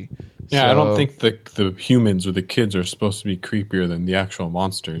creepy. Yeah, I don't So- think the humans or the kids are supposed to be creepier than the actual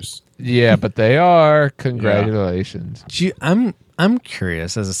monsters. Yeah, but they are. Congratulations. I'm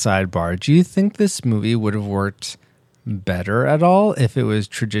curious as a sidebar. Do you think this movie would have worked better at all if it was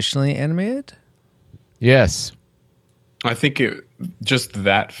traditionally animated? Yes. I think it just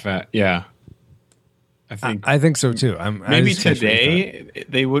that fat. Yeah, I think so too. maybe today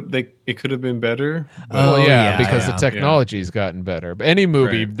it could have been better. But Oh, Well, yeah, because yeah. the technology's gotten better. But any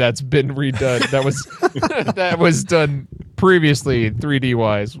movie Right. that's been redone that was that was done previously 3D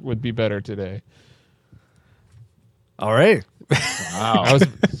wise would be better today. All right. wow. I was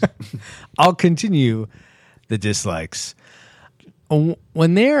I'll continue the dislikes.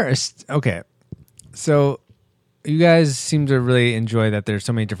 When they're okay, so you guys seem to really enjoy that there's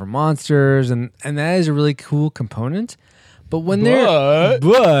so many different monsters, and that is a really cool component. But when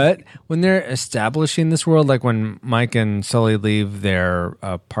they're establishing this world, like when Mike and Sully leave their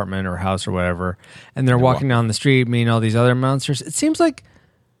apartment or house or whatever, and they're walking down the street, meeting all these other monsters, it seems like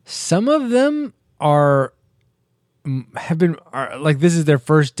some of them are like this is their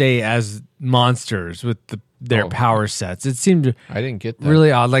first day as monsters with their power sets. It seemed I didn't get that.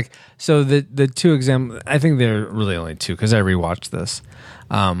 really odd. Like, so the two examples, I think they're really only two because I rewatched this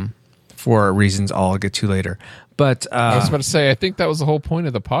for reasons I'll get to later. But I was about to say, I think that was the whole point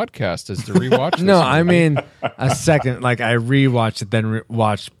of the podcast is to rewatch this. no, I movie. mean a second. Like I rewatched it, then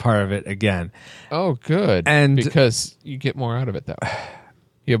watched part of it again. Oh, good. And- because you get more out of it that way.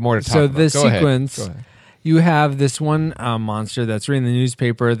 You have more to talk So about. the Go ahead. sequence, Go ahead. you have this one monster that's reading the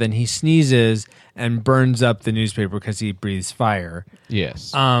newspaper. Then he sneezes and burns up the newspaper because he breathes fire.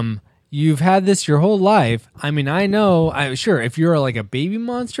 Yes. You've had this your whole life. I mean, I know. Sure, if you're like a baby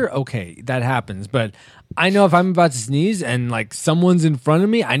monster, okay, that happens. But I know if I'm about to sneeze and like someone's in front of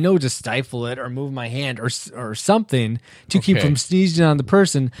me, I know to stifle it or move my hand or something to keep Okay. from sneezing on the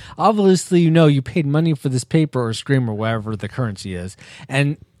person. Obviously, you paid money for this paper or scream or whatever the currency is.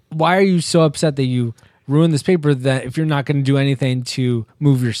 And why are you so upset that you ruined this paper that if you're not going to do anything to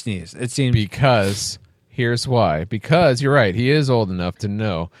move your sneeze? It seems Because here's why. Because you're right. He is old enough to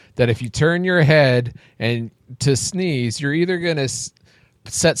know that if you turn your head and to sneeze, you're either going to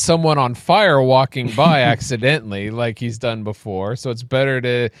set someone on fire walking by accidentally, like he's done before. So it's better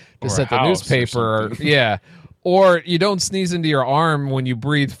to Or set a the house or newspaper. something. Yeah. Or you don't sneeze into your arm when you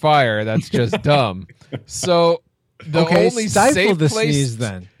breathe fire. That's just dumb. So the only stifle safe the place sneeze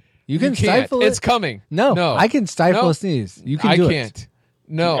then. You can can't. stifle it. It's coming. No, I can stifle a sneeze. You can do I can't. it.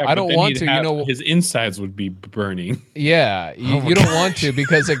 No, Yeah, I but don't then want he'd to. You have- know, his insides would be burning. yeah, you don't want to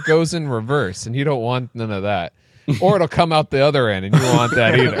because it goes in reverse, and you don't want none of that. Or it'll come out the other end, and you don't want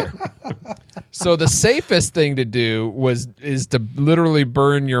that either. So the safest thing to do is to literally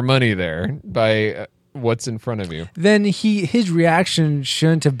burn your money there by what's in front of you. Then his reaction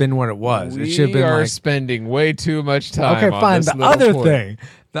shouldn't have been what it was. It should have We been are like, spending way too much time. okay, on fine. this The little other point. thing,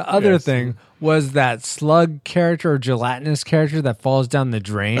 the other Yes. thing was that slug character or gelatinous character that falls down the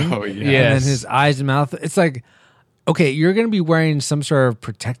drain. Oh, yeah. And Yes. then his eyes and mouth. It's like, okay, you're going to be wearing some sort of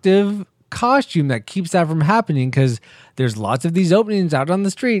protective costume that keeps that from happening because there's lots of these openings out on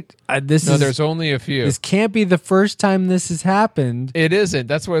the street. There's only a few. This can't be the first time this has happened. It isn't.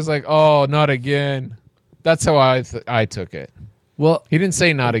 That's why it's like, oh, not again. That's how I took it. Well, He didn't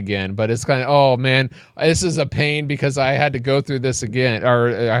say not again, but it's kind of, oh man, this is a pain because I had to go through this again, or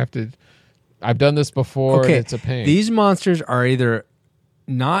I've done this before. okay, And it's a pain. these monsters are either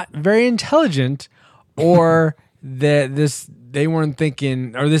not very intelligent or they weren't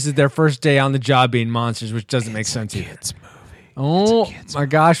thinking, or this is their first day on the job being monsters, which doesn't make sense either. Oh my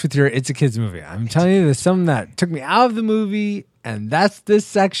gosh, with your It's a Kids movie. I'm telling you, there's something that took me out of the movie, and that's this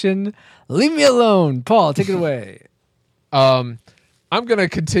section. Leave me alone. Paul, take it away. I'm going to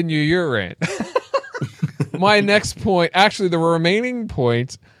continue your rant. My next point, actually, the remaining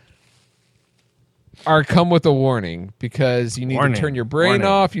points come with a warning because you need Warning. to turn your brain Warning.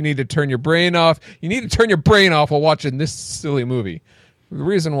 off. You need to turn your brain off. You need to turn your brain off while watching this silly movie. The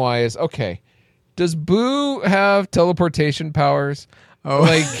reason why is, okay, does Boo have teleportation powers? Oh.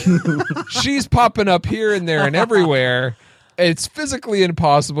 Like, she's popping up here and there and everywhere. It's physically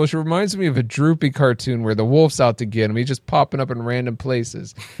impossible. She reminds me of a Droopy cartoon where the wolf's out to get him. He's just popping up in random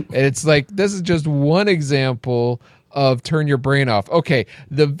places. And it's like, this is just one example of turn your brain off. Okay,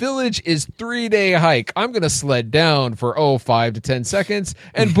 the village is 3-day hike. I'm going to sled down for 5 to 10 seconds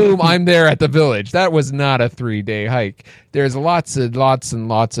and boom, I'm there at the village. That was not a 3-day hike. There's lots and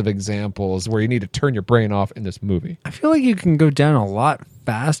lots of examples where you need to turn your brain off in this movie. I feel like you can go down a lot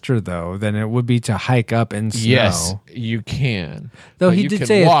faster, though, than it would be to hike up in snow. Yes, you can. Though But he you did can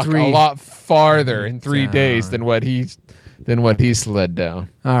say walk a lot farther in 3 down. days than what he sled down.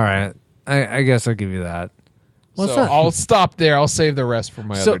 All right. I guess I'll give you that. What's So that? I'll stop there. I'll save the rest for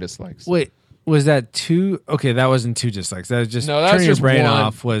my So, other dislikes. Wait, was that two? Okay, that wasn't two dislikes. That was just No, that's turning just your brain one.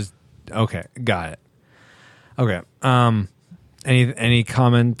 off. Was okay. Got it. Okay. Any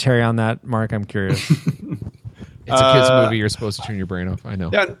commentary on that, Mark? I'm curious. It's a kids movie. You're supposed to turn your brain off. I know.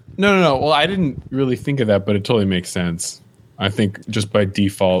 Yeah, no. Well, I didn't really think of that, but it totally makes sense. I think just by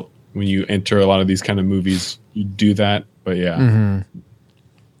default, when you enter a lot of these kind of movies, you do that. But yeah, Mm-hmm.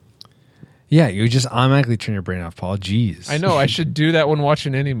 Yeah, you just automatically turn your brain off, Paul. Jeez. I know. I should do that when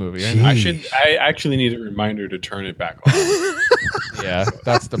watching any movie. I know. I actually need a reminder to turn it back on. Yeah,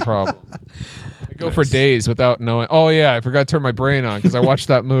 that's the problem. I go for days without knowing. Oh yeah, I forgot to turn my brain on because I watched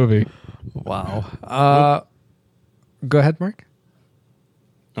that movie. Wow. Go ahead, Mark.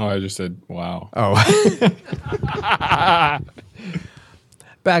 Oh, I just said, wow. Oh.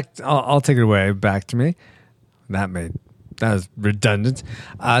 I'll take it away. Back to me. That was redundant.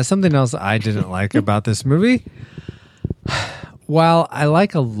 Something else I didn't like about this movie. While I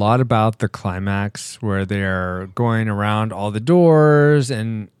like a lot about the climax where they're going around all the doors,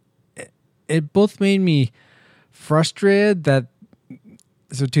 and it both made me frustrated that.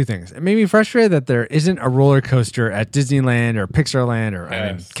 So two things. It made me frustrated that there isn't a roller coaster at Disneyland or Pixarland or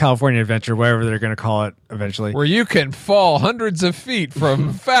Yes. California Adventure, whatever they're going to call it eventually. Where you can fall hundreds of feet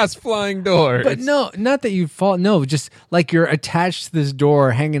from fast flying doors. But no, not that you fall. No, just like you're attached to this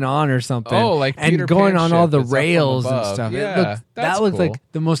door, hanging on or something. Oh, like and Peter going Pan on all ship the that's up from rails and above. stuff. Yeah, that's that looked cool. like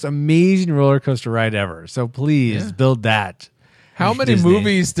the most amazing roller coaster ride ever. So please build that. How many Disney.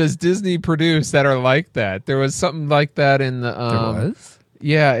 movies does Disney produce that are like that? There was something like that in the. There was.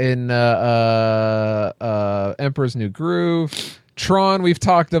 Yeah, in Emperor's New Groove, Tron. We've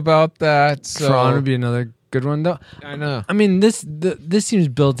talked about that. So, Tron would be another good one, though. I know. I mean, this seems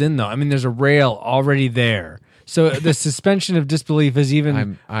built in, though. I mean, there's a rail already there, so the suspension of disbelief is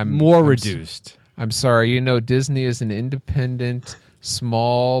even more reduced. I'm sorry. You know, Disney is an independent,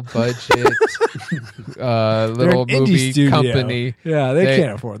 small budget They're little an indie movie studio. company. Yeah, they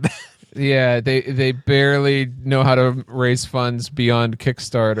can't afford that. Yeah, they barely know how to raise funds beyond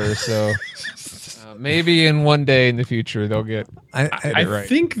Kickstarter. So maybe in one day in the future they'll get. I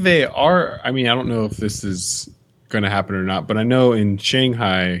think they are. I mean, I don't know if this is going to happen or not, but I know in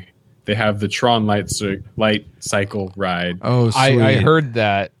Shanghai they have the Tron light cycle ride. Oh, sweet. I heard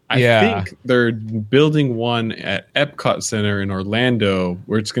that. I think they're building one at Epcot Center in Orlando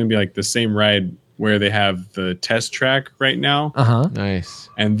where it's going to be like the same ride where they have the test track right now. Nice.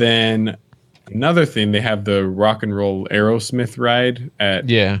 And then another thing, they have the rock and roll Aerosmith ride at,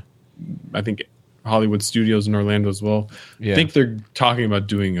 I think, Hollywood Studios in Orlando as well. Yeah. I think they're talking about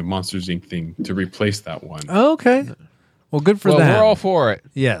doing a Monsters Inc. thing to replace that one. Oh, okay. Well, good for them. We're all for it.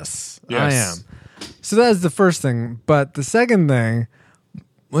 Yes, I Yes. am. So that is the first thing. But the second thing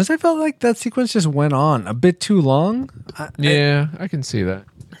was I felt like that sequence just went on a bit too long. I can see that.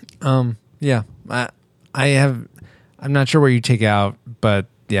 Yeah. I'm not sure what you take out, but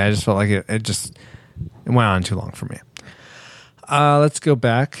yeah, I just felt like it went on too long for me. Let's go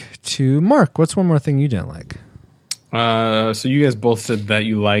back to Mark. What's one more thing you didn't like? So you guys both said that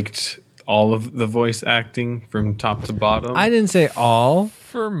you liked all of the voice acting from top to bottom. I didn't say all.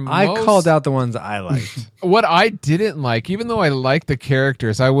 I most- called out the ones I liked. What I didn't like, even though I like the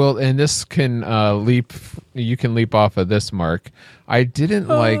characters, I will, and this can you can leap off of this, Mark. I didn't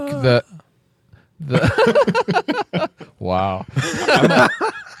like the wow.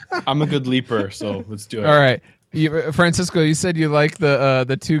 I'm a good leaper, so let's do it. All right. Francisco, you said you like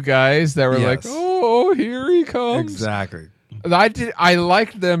the two guys that were like, Yes. oh, here he comes. Exactly. I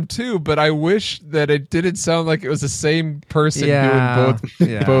liked them too, but I wish that it didn't sound like it was the same person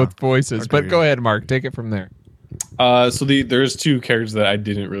doing both voices. But go ahead, Mark, take it from there. So there's two characters that I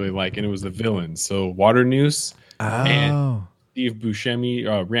didn't really like, and it was the villains. So Waternoose and Steve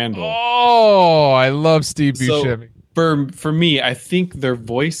Buscemi, Randall. Oh, I love Steve Buscemi. For me, I think their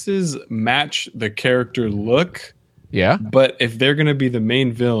voices match the character look. Yeah, but if they're going to be the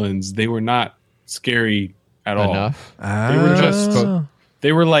main villains, they were not scary at enough. all. They were just.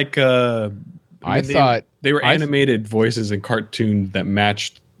 They were like. I thought they were animated voices and cartoon that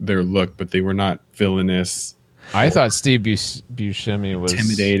matched their look, but they were not villainous. I thought Steve Buscemi was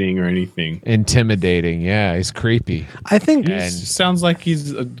intimidating or anything. Intimidating, yeah, he's creepy. I think sounds like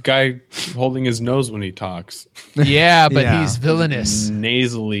he's a guy holding his nose when he talks. Yeah, but he's villainous,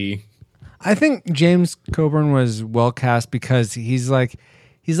 nasally. I think James Coburn was well cast because he's like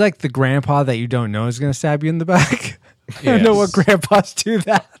the grandpa that you don't know is going to stab you in the back. I don't know what grandpas do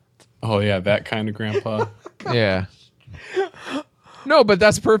that. Oh yeah, that kind of grandpa. Yeah. No, but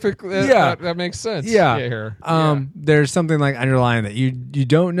that's perfect. That makes sense. Yeah. There's something like underlying that you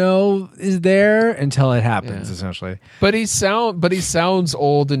don't know is there until it happens, essentially. But he sounds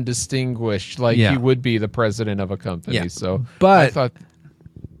old and distinguished, like he would be the president of a company. Yeah. So, but I thought,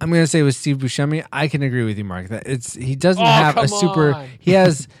 I'm going to say with Steve Buscemi, I can agree with you, Mark. That he doesn't have a super. On. He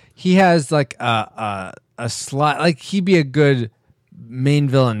has like a slot. Like he'd be a good main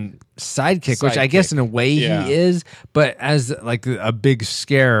villain sidekick, which I guess in a way he is, but as like a big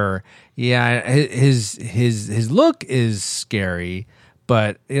scarer, his look is scary,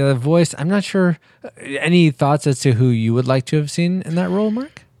 but the voice, I'm not sure. Any thoughts as to who you would like to have seen in that role,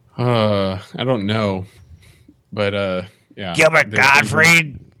 Mark? I don't know, but Gilbert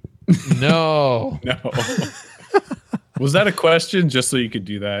Gottfried. No. Was that a question just so you could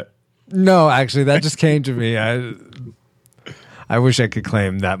do that? No, actually, that just came to me. I wish I could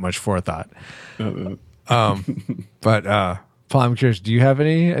claim that much forethought. But Paul, I'm curious. Do you have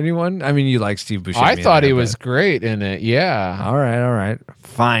anyone? I mean, you like Steve Buscemi. I thought he was great in it. Yeah. All right.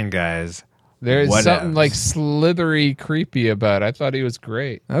 Fine, guys. There's something like slithery, creepy about it. I thought he was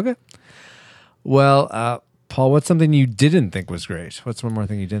great. Okay. Well, Paul, what's something you didn't think was great? What's one more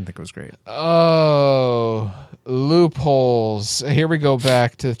thing you didn't think was great? Oh, loopholes. Here we go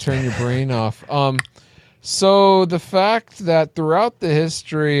back to turn your brain off. So the fact that throughout the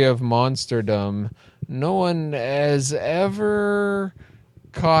history of Monsterdom, no one has ever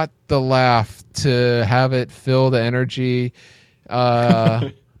caught the laugh to have it fill the energy,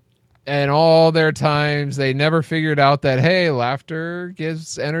 and all their times they never figured out that, hey, laughter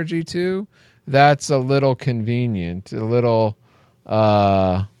gives energy too. That's a little convenient, a little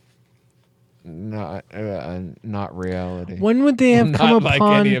not reality. When would they have come like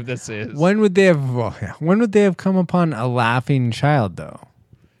upon any of this is? When would they have come upon a laughing child though?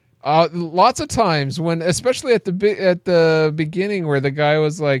 Lots of times when, especially at the beginning, where the guy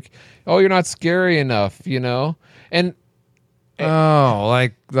was like, "Oh, you're not scary enough," and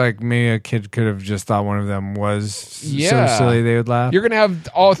like maybe a kid could have just thought one of them was so silly they would laugh. You're gonna have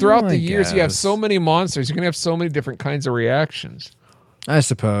all throughout the years. guess. You have so many monsters. You're gonna have so many different kinds of reactions. I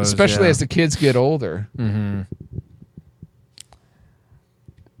suppose, especially as the kids get older. Mm-hmm.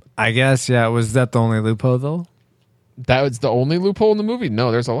 I guess, Was that the only loophole though? That was the only loophole in the movie?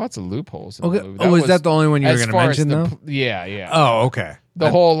 No, there's lots of loopholes in the movie. Was that the only one you were going to mention, though? Yeah. Oh, okay. The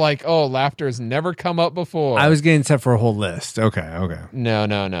whole like, oh, laughter has never come up before. I was getting set for a whole list. Okay. No.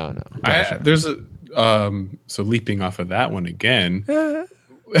 There's a so leaping off of that one again.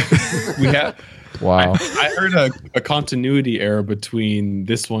 We have. Wow. I heard a continuity error between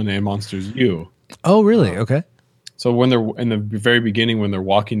this one and Monsters U. Oh, really? Okay. So when they're in the very beginning, when they're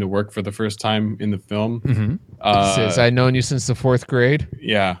walking to work for the first time in the film, He says, "I've known you since the 4th grade."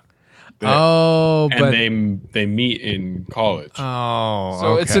 yeah. They meet in college.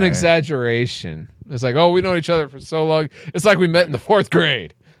 So it's an exaggeration. It's like, oh, we know each other for so long. It's like we met in the 4th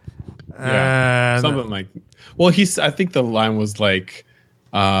grade. Something like. Well, I think the line was like,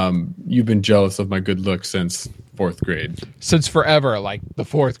 "You've been jealous of my good looks since 4th grade." Since forever, like the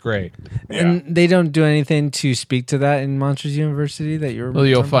 4th grade. And they don't do anything to speak to that in Monsters University that you're. Well,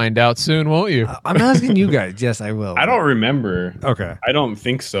 you'll find out soon, won't you? I'm asking you guys. Yes, I will. I don't remember. Okay. I don't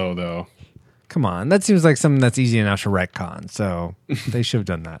think so, though. Come on. That seems like something that's easy enough to retcon. So they should have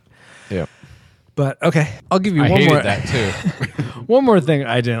done that. Yep. But okay, I'll give you I one hated more. that too. One more thing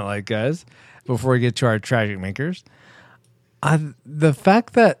I didn't like, guys, before we get to our tragic makers. The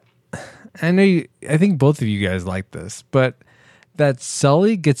fact that I think both of you guys like this, but that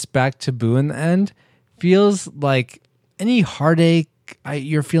Sully gets back to Boo in the end feels like any heartache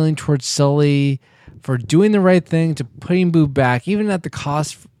you're feeling towards Sully for doing the right thing to putting Boo back, even at the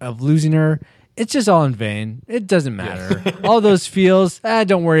cost of losing her. It's just all in vain. It doesn't matter. All those feels,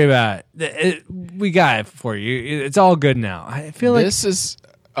 don't worry about it. We got it for you. It's all good now. I feel like This is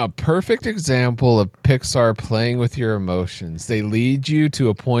a perfect example of Pixar playing with your emotions. They lead you to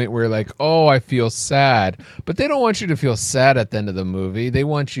a point where like, oh, I feel sad. But they don't want you to feel sad at the end of the movie. They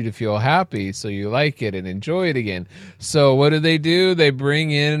want you to feel happy so you like it and enjoy it again. So what do? They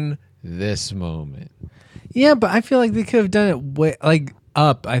bring in this moment. Yeah, but I feel like they could have done it way like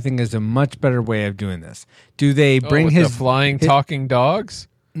Up. I think is a much better way of doing this. Do they bring with his the flying talking dogs?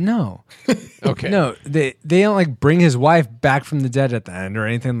 No, Okay. no. They don't like bring his wife back from the dead at the end or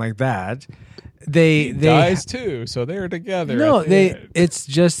anything like that. They Dies too, so they're together. no. at the end.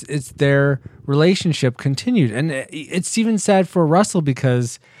 It's their relationship continued, and it's even sad for Russell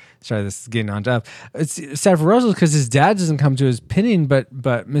because. Sorry, this is getting on top. It's sad for Russell because his dad doesn't come to his pinning, but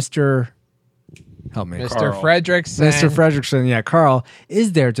Mr. Help me, Mr. Carl. Fredrickson. Mr. Fredrickson, yeah, Carl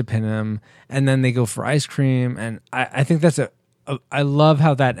is there to pin him, and then they go for ice cream, and I think that's I love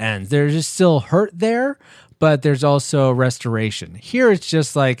how that ends. There's just still hurt there, but there's also restoration. Here, it's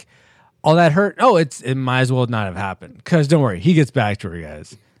just like all that hurt. Oh, it might as well not have happened because don't worry, he gets back to her,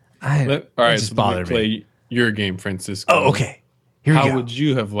 guys. All right, just so let me bothered me. play your game, Francisco. Oh, okay. Here we How go. would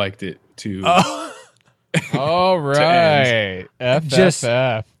you have liked it to? All right. Just-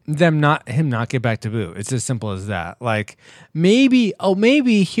 FFF. Him not get back to Boo. It's as simple as that. Like maybe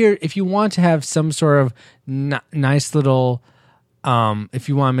here if you want to have some sort of nice little if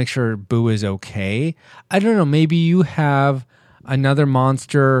you want to make sure Boo is okay. I don't know, maybe you have another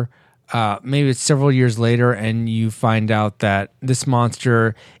monster maybe it's several years later and you find out that this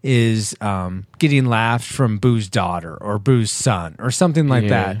monster is getting laughs from Boo's daughter or Boo's son or something like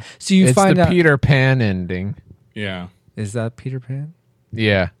Yeah. that. So you It's find the out Peter Pan ending. Yeah. is that Peter Pan?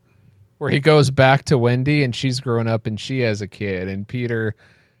 Yeah. Where he goes back to Wendy and she's grown up and she has a kid and Peter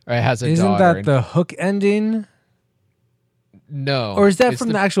has a Isn't daughter. that and- the Hook ending? No. Or is that It's from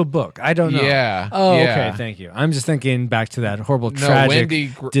the actual book? I don't know. Yeah, Oh, yeah. okay. Thank you. I'm just thinking back to that horrible, No, tragic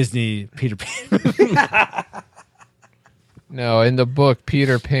Wendy Disney Peter Pan. No, in the book,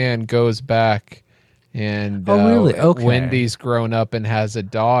 Peter Pan goes back and Oh, really? Okay. Wendy's grown up and has a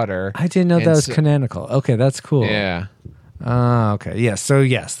daughter. I didn't know that And was so- canonical. Okay, that's cool. Yeah. Okay. Yes. So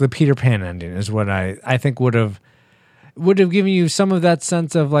yes, the Peter Pan ending is what I think would have given you some of that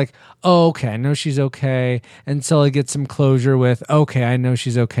sense of like, oh, okay, I know she's okay, and Sully gets some closure with, okay, I know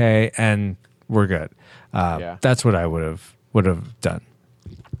she's okay, and we're good. Yeah. That's what I would have done.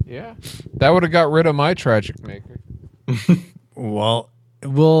 Yeah. That would have got rid of my tragic maker. Well,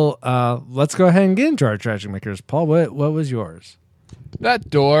 we'll let's go ahead and get into our tragic makers. Paul, what was yours? That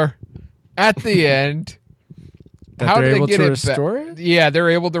door at the end. That How they're did able they get to it restore back? it? Yeah, they're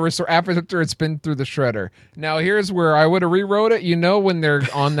able to restore after it's been through the shredder. Now here's where I would have rewrote it. You know when they're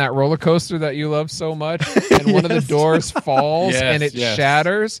on that roller coaster that you love so much, and one of the doors falls and it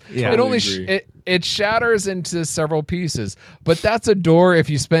shatters. Yeah. It only Totally it shatters into several pieces. But that's a door. If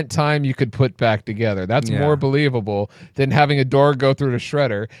you spent time, you could put back together. That's Yeah. more believable than having a door go through the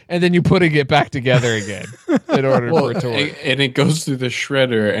shredder and then you putting it back together again in order for it to work. And it goes through the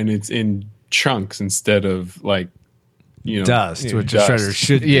shredder and it's in chunks instead of like, Dust, which dust. a shredder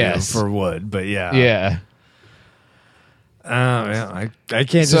should do Yes. for wood, but yeah. Yeah. I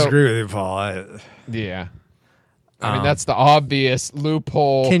can't So- disagree with you, Paul. Yeah. I mean, that's the obvious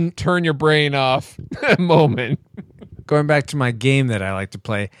loophole. Turn your brain off moment. Going back to my game that I like to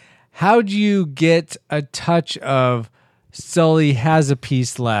play, how do you get a touch of Sully has a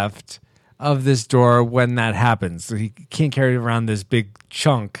piece left of this door when that happens? So he can't carry around this big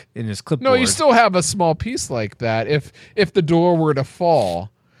chunk in his clipboard. No, you still have a small piece like that if the door were to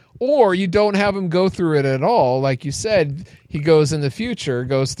fall. Or you don't have him go through it at all. Like you said, he goes in the future,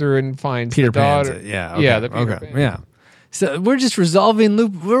 goes through and finds Peter the daughter. Pan's it. Yeah. Okay. Yeah, the Peter Pan. Yeah. So we're just resolving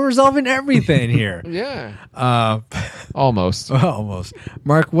everything here. Yeah. Almost. Almost.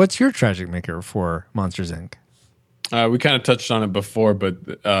 Mark, what's your tragic maker for Monsters, Inc.? We kind of touched on it before, but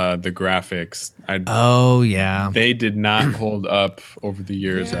the graphics, they did not hold up over the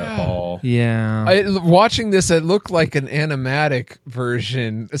years at all. Yeah. Watching this, it looked like an animatic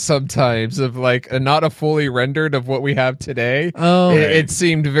version sometimes of like not a fully rendered of what we have today. Oh, it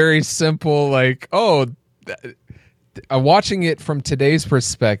seemed very simple. Like, watching it from today's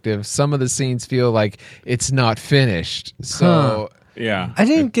perspective, some of the scenes feel like it's not finished. So. Yeah. I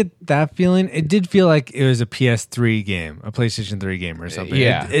didn't get that feeling. It did feel like it was a PS3 game, a PlayStation 3 game or something.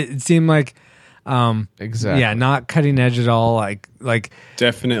 Yeah. It seemed like exactly. Yeah, not cutting edge at all. Like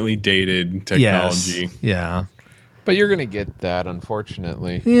definitely dated technology. Yes, yeah. But you're gonna get that,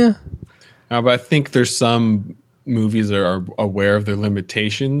 unfortunately. Yeah. But I think there's some movies that are aware of their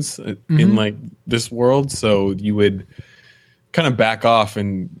limitations in like this world, so you would kind of back off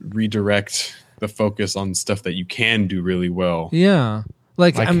and redirect the focus on stuff that you can do really well. Yeah.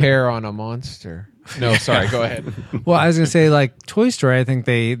 Like hair on a monster. No, sorry, go ahead. Well, I was going to say, like, Toy Story, I think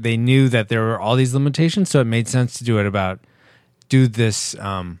they knew that there were all these limitations, so it made sense to do this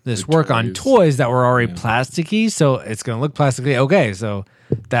work on toys that were already plasticky, so it's going to look plasticky. Okay, so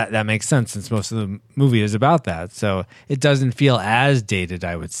that makes sense since most of the movie is about that. So it doesn't feel as dated,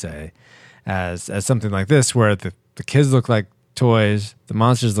 I would say, as something like this, where the kids look like toys, the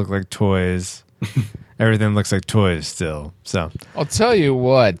monsters look like toys. Everything looks like toys still. So I'll tell you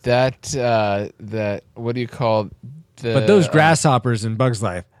what, that what do you call but those grasshoppers in Bug's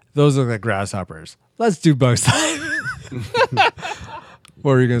Life, those look like grasshoppers. Let's do Bug's Life.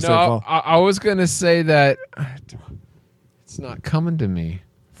 What were you gonna say, Paul? I was gonna say that it's not coming to me.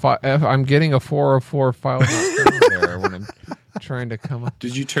 I'm getting a 404 file not coming there when I'm trying to come up.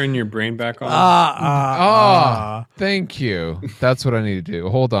 Did you turn your brain back on? Thank you. That's what I need to do.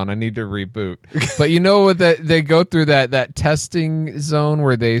 Hold on, I need to reboot. But you know that they go through that testing zone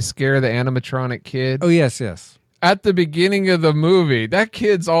where they scare the animatronic kid. Oh yes. At the beginning of the movie, that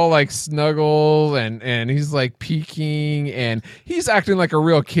kid's all like snuggle and he's like peeking and he's acting like a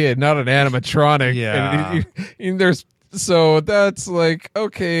real kid, not an animatronic. Yeah. And there's. So that's like,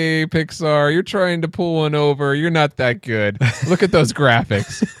 okay, Pixar, you're trying to pull one over. You're not that good. Look at those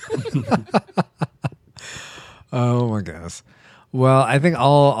graphics. Oh my gosh. Well, I think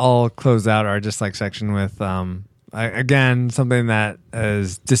I'll close out our dislike section with again something that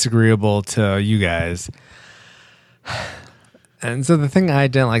is disagreeable to you guys. And so the thing I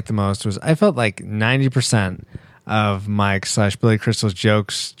didn't like the most was I felt like 90% of Mike/Billy Crystal's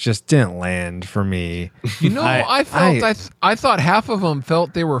jokes just didn't land for me. You know, I thought half of them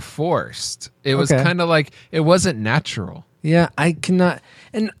felt they were forced. It was kind of like it wasn't natural. Yeah, I cannot.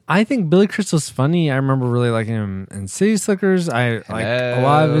 And I think Billy Crystal's funny. I remember really liking him in City Slickers. I like a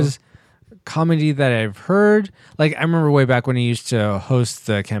lot of his comedy that I've heard. Like, I remember way back when he used to host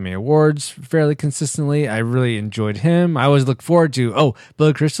the Academy Awards fairly consistently. I really enjoyed him. I always look forward to,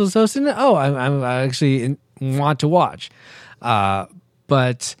 Billy Crystal's hosting it? I actually want to watch.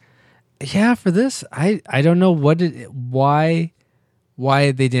 But yeah, for this, I don't know why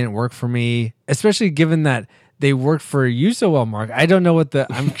they didn't work for me, especially given that they worked for you so well, Mark. I don't know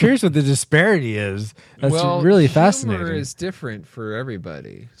I'm curious what the disparity is. That's really fascinating. Humor is different for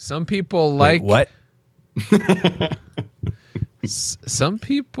everybody. Some people like what? Some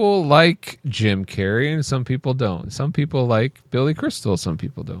people like Jim Carrey and some people don't. Some people like Billy Crystal, some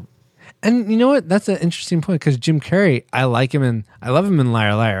people don't. And you know what? That's an interesting point because Jim Carrey, I love him in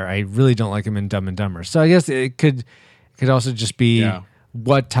Liar Liar. I really don't like him in Dumb and Dumber. So I guess it could also just be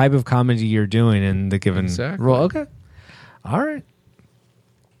what type of comedy you're doing in the given role. Okay, all right.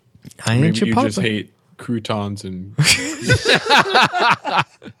 Maybe you just hate croutons and.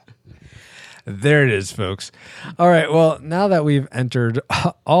 There it is, folks. All right. Well, now that we've entered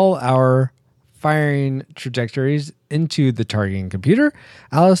all our firing trajectories into the targeting computer,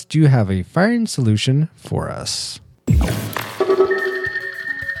 Alice, do you have a firing solution for us?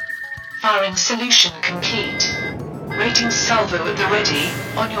 Firing solution complete. Rating salvo at the ready.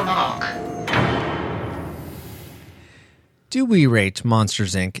 On your mark. Do we rate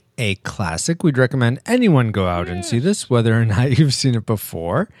Monsters, Inc. a classic? We'd recommend anyone go out and see this, whether or not you've seen it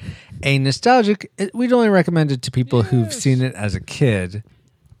before. A nostalgic, we'd only recommend it to people who've seen it as a kid.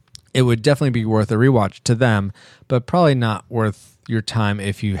 It would definitely be worth a rewatch to them, but probably not worth your time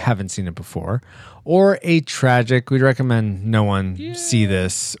if you haven't seen it before. Or a tragic, we'd recommend no one see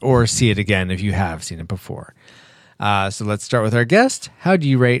this or see it again if you have seen it before. So let's start with our guest. How do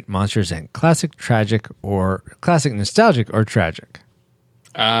you rate Monsters, Inc.? Classic, tragic, or classic, nostalgic, or tragic?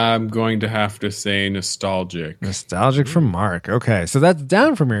 I'm going to have to say nostalgic. Nostalgic from Mark. Okay, so that's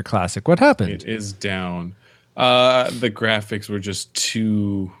down from your classic. What happened? It is down. The graphics were just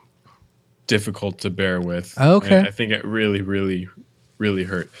too difficult to bear with. Okay. I think it really, really, really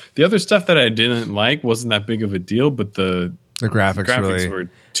hurt. The other stuff that I didn't like wasn't that big of a deal, but the graphics really were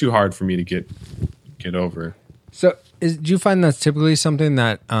too hard for me to get over. So, do you find that's typically something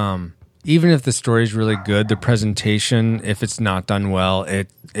that, even if the story is really good, the presentation, if it's not done well,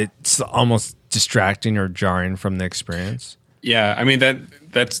 it's almost distracting or jarring from the experience? Yeah, I mean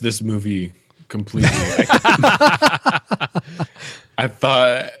that's this movie completely. I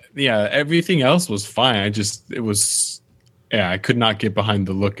thought, everything else was fine. I could not get behind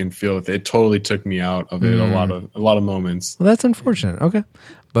the look and feel. It totally took me out of it. A lot of moments. Well, that's unfortunate. Okay,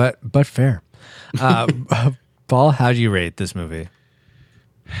 but fair. Paul, how do you rate this movie?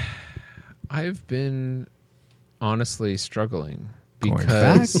 I've been honestly struggling Going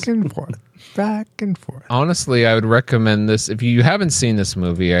because back and forth. honestly, I would recommend this. If you haven't seen this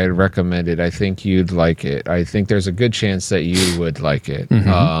movie, I'd recommend it. I think you'd like it. I think there's a good chance that you would like it.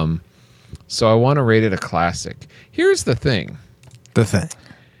 So I want to rate it a classic. Here's the thing.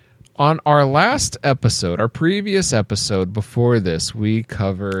 On our last episode, our previous episode before this, we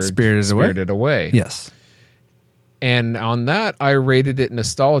covered Spirited Away. Yes. And on that, I rated it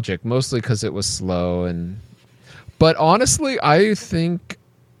nostalgic, mostly because it was slow. But honestly, I think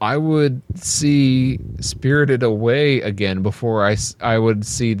I would see Spirited Away again before I would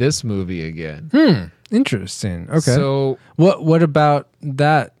see this movie again. Interesting. Okay. So what about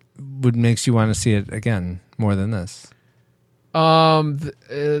that would makes you want to see it again more than this?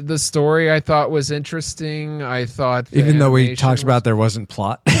 the story I thought was interesting. I thought even though we talked was, about there wasn't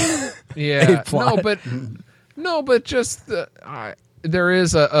plot. yeah, plot. no, but just there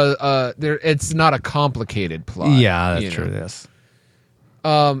is a there. It's not a complicated plot. Yeah, that's true. Yes.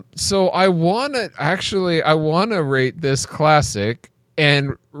 So I want to rate this classic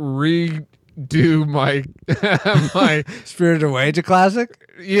and redo my my Spirited Away to classic.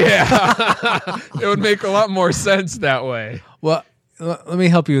 Yeah, it would make a lot more sense that way. Well, let me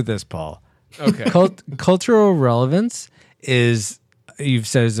help you with this, Paul. Okay. Cultural relevance is, you've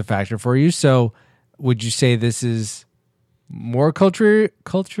said, is a factor for you. So would you say this is more culturally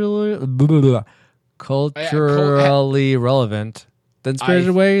relevant than Spirited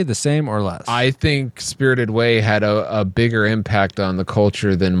Away, the same or less? I think Spirited Away had a bigger impact on the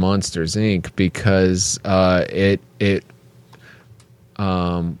culture than Monsters, Inc. because it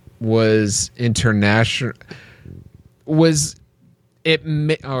was international.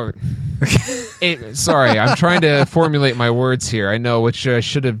 Sorry, I'm trying to formulate my words here. I know, which I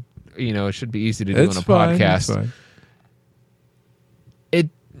should have, it should be easy to do on a podcast.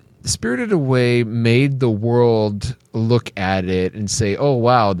 Spirited Away made the world look at it and say, "Oh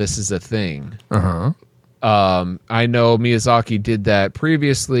wow, this is a thing." Uh-huh. I know Miyazaki did that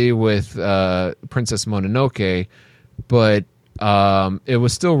previously with Princess Mononoke, but it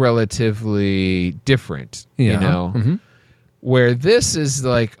was still relatively different. Yeah. You know, Mm-hmm. where this is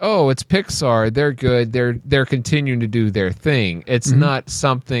like, oh, it's Pixar. They're good. They're continuing to do their thing. It's not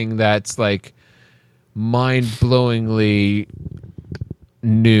something that's like mind-blowingly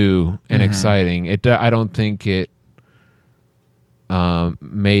new and exciting. I don't think it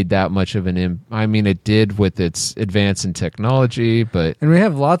made that much of an I mean, it did with its advance in technology, but And we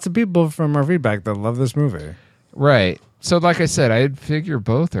have lots of people from our feedback that love this movie. right. So like I said, I'd figure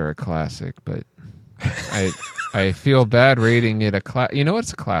both are a classic, but I feel bad rating it a classic. You know,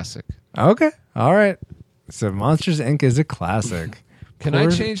 it's a classic. Okay. All right. So Monsters, Inc. is a classic. Can I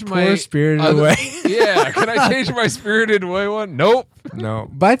change my poor Spirited Away? Yeah, can I change my Spirited Away one? Nope. No.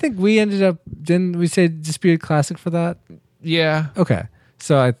 But I think we ended up, didn't we say disputed classic for that? Yeah. Okay.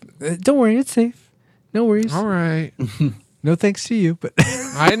 So don't worry, it's safe. No worries. All right. No thanks to you, but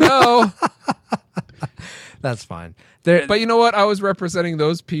I know. that's fine. But you know what? I was representing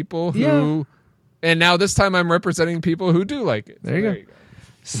those people who, and now this time I'm representing people who do like it. There you go.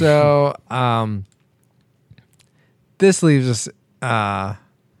 So this leaves us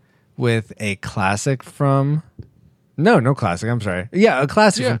with a classic from... No classic. I'm sorry. Yeah, a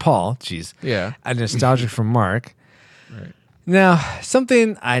classic from Paul. Jeez. Yeah. A nostalgic from Mark. Right. Now,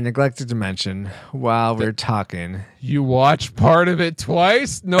 something I neglected to mention while we were talking, You watched part of it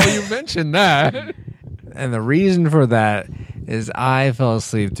twice? No, you mentioned that. and the reason for that is I fell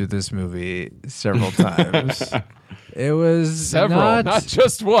asleep through this movie several times. It was Several, not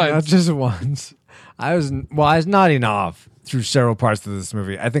just once. Not just once. I was nodding off through several parts of this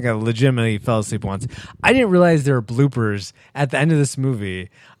movie. I think I legitimately fell asleep once. I didn't realize there were bloopers at the end of this movie.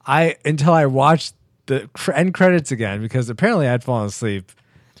 Until I watched the end credits again, because apparently I'd fallen asleep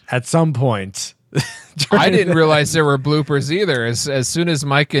at some point. I didn't realize there were bloopers either. As soon as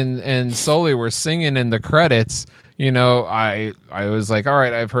Mike and Sully were singing in the credits, I was like, all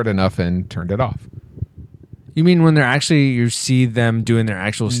right, I've heard enough, and turned it off. You mean when you see them doing their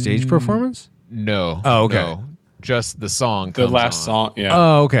actual stage performance? No. Oh, okay. No. Just the song. The comes last on. song, yeah.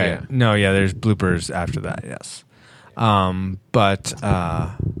 Oh, okay. Yeah. No, yeah, there's bloopers after that, yes. But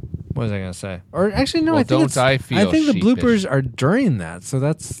what was I going to say? Or actually, no, Well, I think don't I feel I think the sheepish. bloopers are during that, so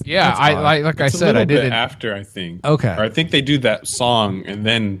that's Yeah, that's I odd. like I It's a said, little I bit didn't. after, I think. Okay. Or I think they do that song and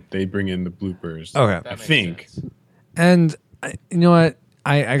then they bring in the bloopers. Okay. I think. And you know what?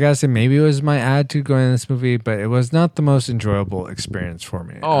 I gotta say, maybe it was my attitude going in this movie, but it was not the most enjoyable experience for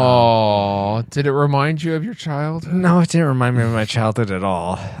me. Oh, did it remind you of your childhood? No, it didn't remind me of my childhood at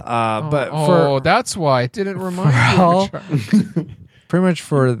all. But that's why it didn't remind you. all- Of your childhood. pretty much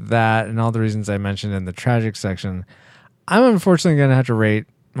for that and all the reasons I mentioned in the tragic section, I'm unfortunately going to have to rate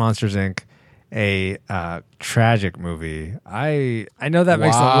Monsters Inc. a tragic movie. I know that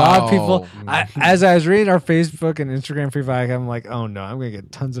makes a lot of people. As I was reading our Facebook and Instagram feedback, I'm like, oh no, I'm going to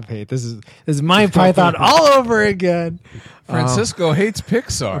get tons of hate. This is my Python all over again. Francisco hates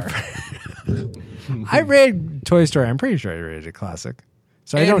Pixar, I rated Toy Story. I'm pretty sure I rated it classic.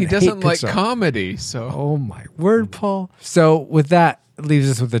 So I and don't he doesn't hate like Pixar. comedy. So Oh my word, Paul. So with that, it leaves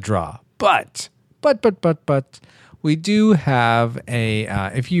us with a draw. But we do have a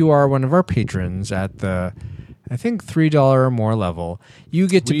if you are one of our patrons at the I think $3 or more level, you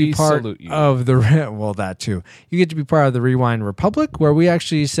get to We be part salute you. of the well, that too. You get to be part of the Rewind Republic, where we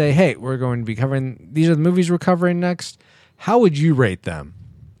actually say, hey, we're going to be covering these are the movies we're covering next. How would you rate them?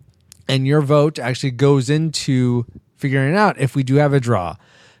 And your vote actually goes into figuring out if we do have a draw.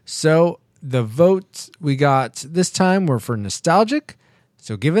 So the votes we got this time were for nostalgic.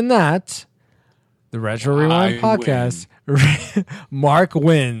 So given that, the Retro Rewind I podcast, Mark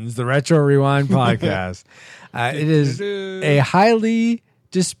wins the Retro Rewind podcast. It is a highly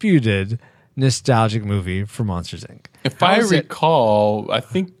disputed nostalgic movie for Monsters Inc. If I How's it- recall, I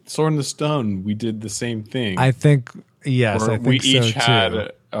think Sword in the Stone, we did the same thing. I think, yes, Or I think we so each too.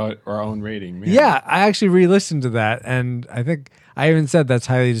 had our own rating. Man. Yeah, I actually re-listened to that, and I think I even said that's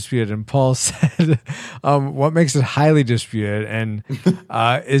highly disputed. And Paul said, "What makes it highly disputed? And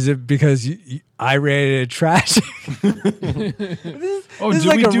is it because I rated it tragic?" Oh, This is did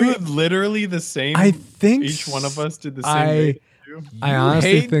like we a do re- it literally the same? I think each one of us did the same. I rating too? I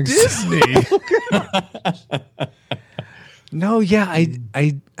honestly hate think so. Disney. No, yeah,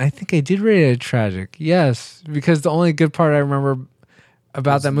 I think I did rate it tragic. Yes, because the only good part I remember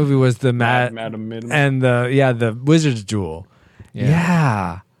about that movie was the Madam Mid. and the Wizard's Duel.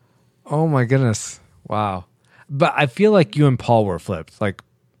 Yeah. Oh my goodness. Wow. But I feel like you and Paul were flipped. Like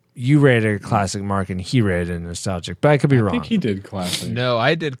you rated a classic Mark and he rated a nostalgic. But I could be I wrong. think he did classic. No,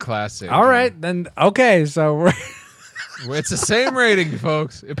 I did classic. All right, then okay, so we're It's the same rating,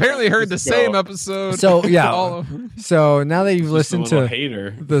 folks. Apparently heard the Let's same go. episode. so yeah. All of them. So now that you've Just a listened little to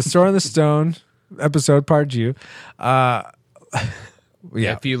hater. the Sword in the Stone episode part 2, yeah.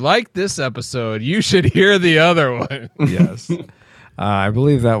 If you like this episode, you should hear the other one. Yes. I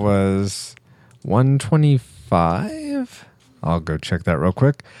believe that was 125. I'll go check that real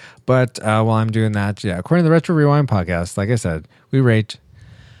quick. But while I'm doing that, yeah, according to the Retro Rewind podcast, like I said, we rate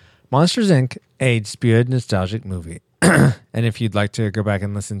Monsters Inc. a disputed nostalgic movie. And if you'd like to go back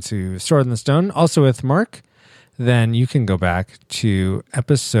and listen to Sword in the Stone, also with Mark, then you can go back to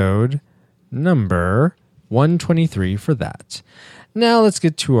episode number 123 for that. Now let's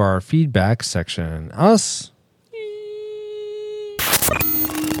get to our feedback section.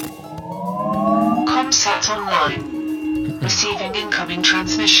 Comsat online. Receiving incoming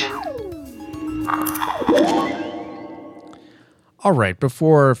transmission. All right,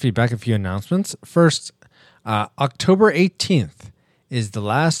 before feedback, a few announcements. First, October 18th is the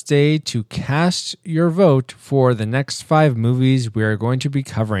last day to cast your vote for the next 5 movies we are going to be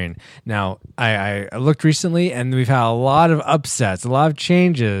covering. Now, I looked recently, and we've had a lot of upsets, a lot of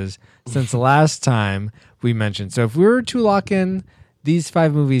changes since the last time we mentioned. So if we were to lock in these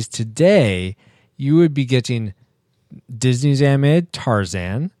 5 movies today, you would be getting Disney's animated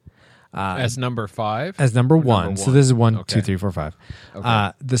Tarzan, As number 5? as number one. So this is 1, Okay. 2, 3, 4, 5.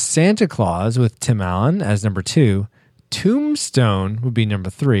 Okay. The Santa Claus with Tim Allen as number 2. Tombstone would be number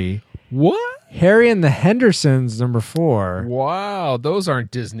 3. What? Harry and the Hendersons number 4. Wow, those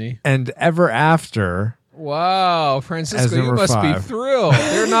aren't Disney. And Ever After. Wow, As Francisco, you number must be 5. thrilled.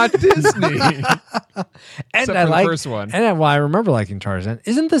 They're not Disney. And Except I for the like first one. And I remember liking Tarzan.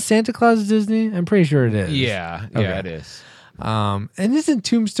 Isn't the Santa Claus Disney? I'm pretty sure it is. Yeah, Okay. it is. And isn't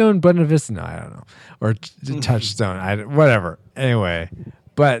Tombstone Buena Vista? No, I don't know. Or Touchstone. Whatever. Anyway,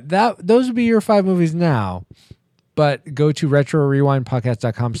 but those would be your 5 movies now. But go to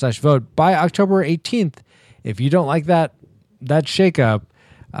retrorewindpodcast.com/vote by October 18th. If you don't like that shakeup,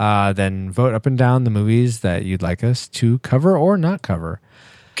 then vote up and down the movies that you'd like us to cover or not cover.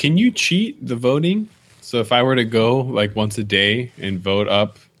 Can you cheat the voting? So if I were to go like once a day and vote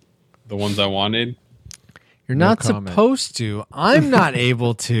up the ones I wanted, You're No not comment. supposed to. I'm not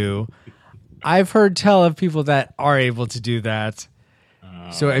able to. I've heard tell of people that are able to do that.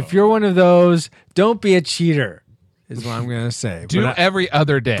 So if you're one of those, don't be a cheater, is what I'm going to say. Do But every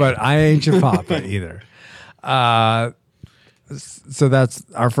other day. but I ain't your papa either. So that's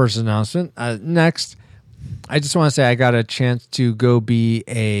our first announcement. Next, I just want to say I got a chance to go be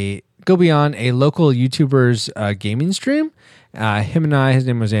on a local YouTuber's gaming stream. Him and I, his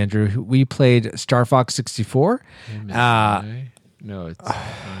name was Andrew. We played Star Fox 64. No, it's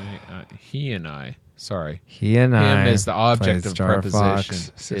he and I. Sorry. He and I is the object played of Star preposition.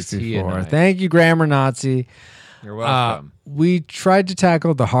 Fox It's he and 64. I. Thank you, Grammar Nazi. You're welcome. We tried to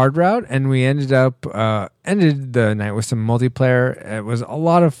tackle the hard route, and we ended the night with some multiplayer. It was a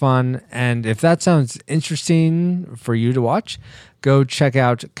lot of fun, and if that sounds interesting for you to watch, go check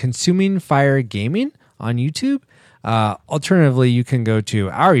out Consuming Fire Gaming on YouTube. Alternatively, you can go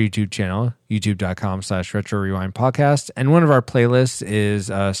to our YouTube channel, youtube.com/Retro Rewind Podcast, and one of our playlists is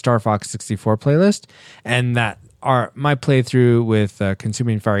Star Fox 64 playlist, and my playthrough with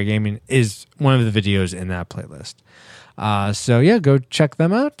Consuming Fire Gaming is one of the videos in that playlist. So yeah, go check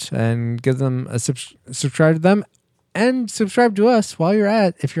them out and give them a subscribe to them, and subscribe to us while you're at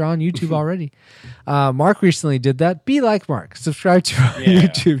it if you're on YouTube already. Mark recently did that. Be like Mark. Subscribe to our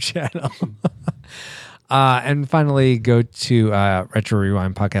YouTube channel. And finally, go to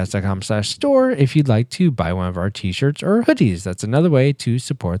retrorewindpodcast.com/store if you'd like to buy one of our t-shirts or hoodies. That's another way to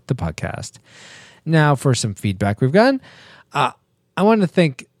support the podcast. Now for some feedback we've gotten. I want to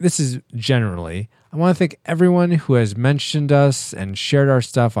thank everyone who has mentioned us and shared our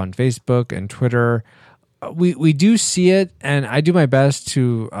stuff on Facebook and Twitter. We do see it, and I do my best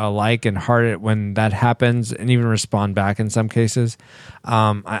to like and heart it when that happens, and even respond back in some cases.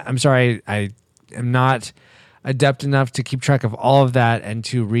 I'm sorry, I am not adept enough to keep track of all of that and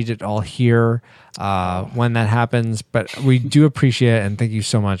to read it all here when that happens, but we do appreciate it, and thank you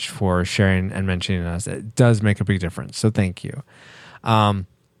so much for sharing and mentioning us. It does make a big difference, so thank you.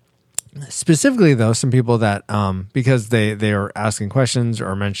 Specifically, though, some people that because they are asking questions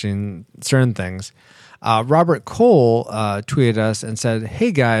or mentioning certain things, Robert Cole tweeted us and said,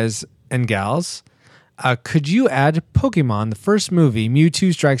 "Hey guys and gals, could you add Pokemon, the first movie,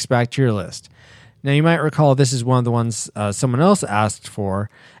 Mewtwo Strikes Back, to your list?" Now, you might recall this is one of the ones someone else asked for,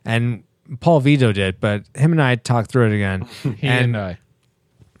 and Paul Vito did, but him and I talked through it again. He and I.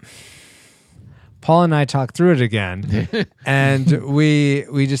 Paul and I talked through it again, and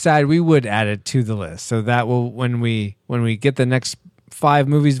we decided we would add it to the list. So that will, when we get the next 5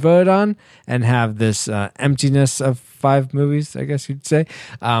 movies voted on and have this emptiness of 5 movies, I guess you'd say,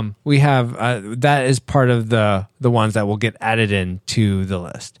 we have that is part of the ones that will get added in to the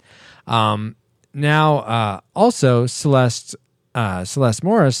list. Now, also Celeste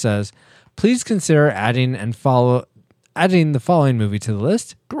Morris says, please consider adding the following movie to the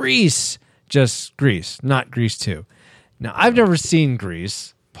list: Grease. Just Grease, not Grease 2. Now, I've never seen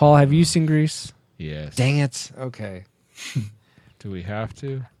Grease. Paul, have you seen Grease? Yes. Dang it. Okay. Do we have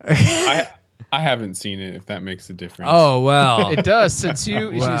to? I haven't seen it, if that makes a difference. Oh, well. It does. Since you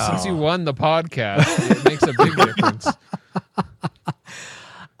won the podcast, it makes a big difference.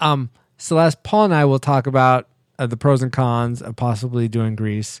 Celeste, Paul and I will talk about the pros and cons of possibly doing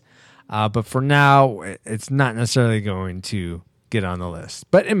Grease. But for now, it's not necessarily going to get on the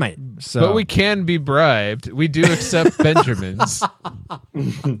list, but it might. So. But we can be bribed. We do accept Benjamins.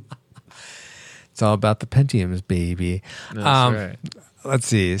 It's all about the Pentiums, baby. That's right. Let's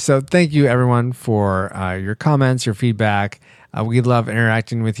see. So thank you, everyone, for your comments, your feedback. We love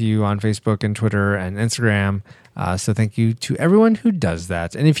interacting with you on Facebook and Twitter and Instagram. So thank you to everyone who does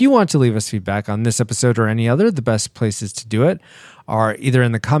that. And if you want to leave us feedback on this episode or any other, the best places to do it are either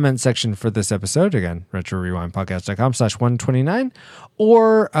in the comment section for this episode, again, retrorewindpodcast.com/129,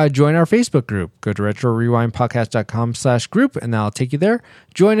 or join our Facebook group. Go to retrorewindpodcast.com/group, and that'll take you there.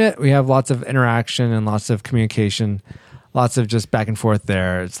 Join it. We have lots of interaction and lots of communication, lots of just back and forth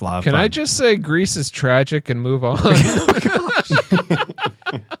there. It's a lot of fun. Can I just say Grease is tragic and move on?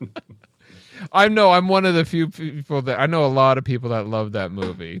 I'm one of the few people that I know a lot of people that love that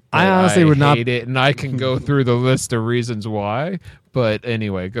movie. I honestly would not hate it, and I can go through the list of reasons why. But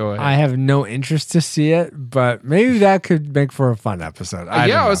anyway, go ahead. I have no interest to see it, but maybe that could make for a fun episode.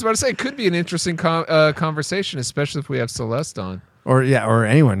 I was about to say it could be an interesting conversation, especially if we have Celeste on, or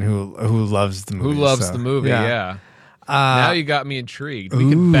anyone who loves the movie. Who loves the movie? Yeah. Now you got me intrigued. We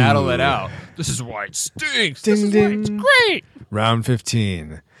can battle it out. This is why it stinks. This is why it's great. Round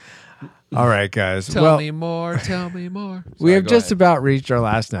 15. All right, guys. Tell me more. We have just about reached our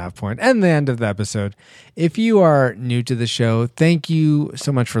last nav point and the end of the episode. If you are new to the show, thank you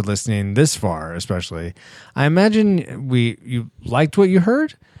so much for listening this far, especially. I imagine you liked what you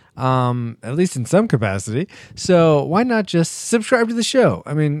heard, at least in some capacity. So why not just subscribe to the show?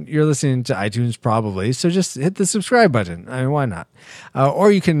 I mean, you're listening to iTunes probably, so just hit the subscribe button. I mean, why not?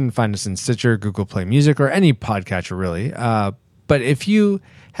 Or you can find us in Stitcher, Google Play Music, or any podcatcher, really. But if you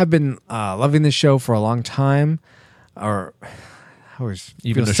have been loving this show for a long time, or I always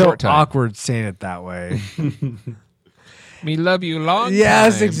Even feel a so short time. awkward saying it that way. Me love you long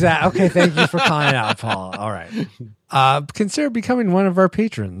Yes, time. exactly. Okay, thank you for calling it out, Paul. All right. Consider becoming one of our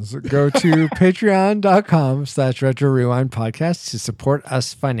patrons. Go to patreon.com/retro rewind podcast to support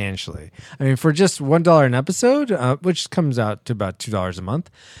us financially. I mean, for just $1 an episode, which comes out to about $2 a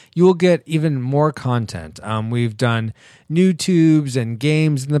month, you will get even more content. We've done new tubes and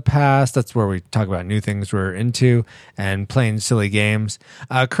games in the past. That's where we talk about new things we're into and playing silly games.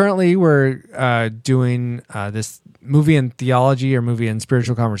 Currently, we're doing this movie and theology or movie and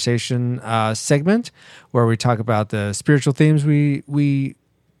spiritual conversation segment where we talk about the spiritual themes we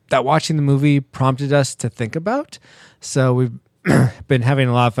that watching the movie prompted us to think about. So we've been having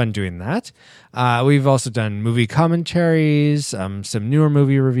a lot of fun doing that. We've also done movie commentaries, some newer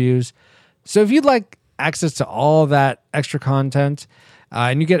movie reviews. So if you'd like access to all that extra content,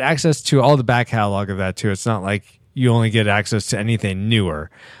 and you get access to all the back catalog of that too, it's not like you only get access to anything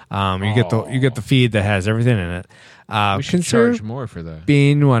newer. You get the feed that has everything in it. We should Consider charge more for that.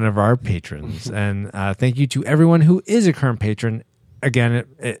 being one of our patrons, and thank you to everyone who is a current patron. Again,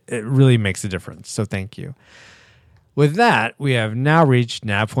 it really makes a difference. So thank you. With that, we have now reached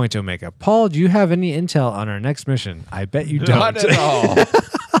nav point Omega. Paul, do you have any intel on our next mission? I bet you don't. Not at all.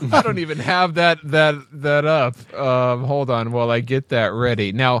 I don't even have that up. Hold on while I get that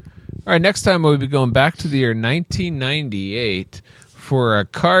ready. Now, all right, next time we'll be going back to the year 1998 for a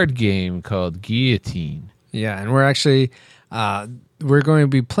card game called Guillotine. Yeah, and we're actually we're going to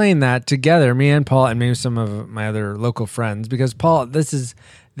be playing that together, me and Paul, and maybe some of my other local friends, because Paul,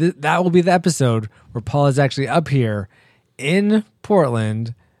 that will be the episode where Paul is actually up here in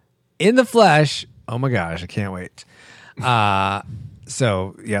Portland in the flesh. Oh my gosh, I can't wait.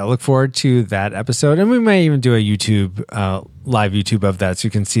 So yeah, look forward to that episode, and we may even do a YouTube live YouTube of that, so you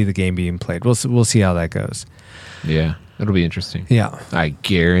can see the game being played. We'll see how that goes. Yeah, it'll be interesting. Yeah, I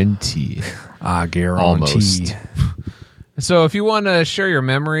guarantee. I guarantee. Almost. So if you want to share your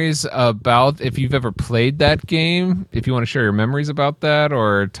memories about if you've ever played that game, if you want to share your memories about that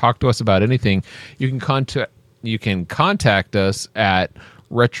or talk to us about anything, you can contact us at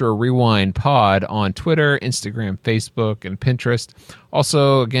Retro Rewind Pod on Twitter, Instagram, Facebook, and Pinterest.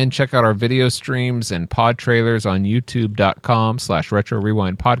 Also, again, check out our video streams and pod trailers on youtube.com/Retro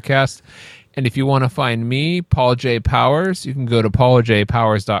Rewind Podcast. And if you want to find me, Paul J. Powers, you can go to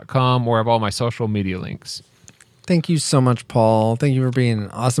pauljpowers.com where I have all my social media links. Thank you so much, Paul. Thank you for being an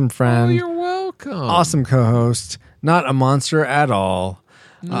awesome friend. Oh, you're welcome. Awesome co-host. Not a monster at all.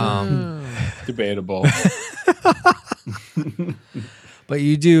 Debatable. But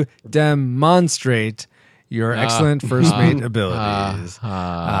you do demonstrate your excellent first mate abilities.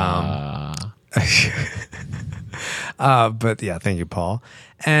 But yeah, thank you, Paul.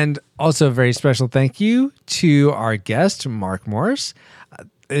 And also a very special thank you to our guest, Mark Morris. It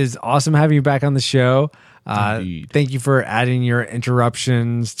is awesome having you back on the show. Thank you for adding your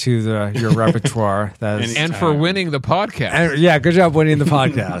interruptions to your repertoire. And for winning the podcast. And, yeah, good job winning the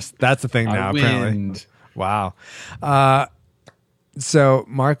podcast. That's the thing now, apparently. Wind. Wow. So,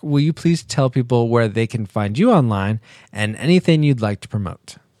 Mark, will you please tell people where they can find you online and anything you'd like to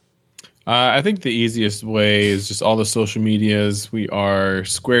promote? I think the easiest way is just all the social medias. We are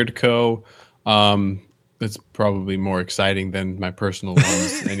Squared Co. That's probably more exciting than my personal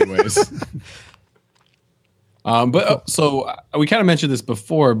ones anyways. So we kind of mentioned this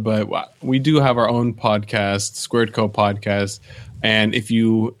before, but we do have our own podcast, Squared Co Podcast. And if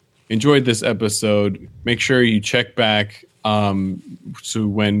you enjoyed this episode, make sure you check back to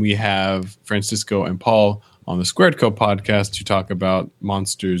when we have Francisco and Paul on the Squared Co Podcast to talk about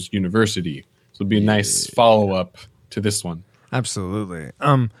Monsters University. So it'll be a nice follow-up to this one. Absolutely.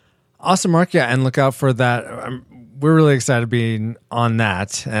 Awesome, Mark. Yeah, and look out for that. We're really excited to be on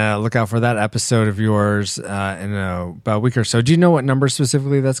that. Look out for that episode of yours in about a week or so. Do you know what number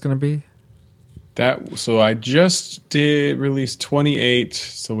specifically that's going to be? So I just did release 28.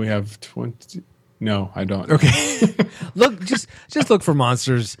 So we have 20. No, I don't. Okay. Just look for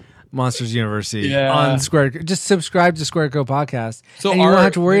Monsters University on Squared. Just subscribe to Squared Co Podcast, and you won't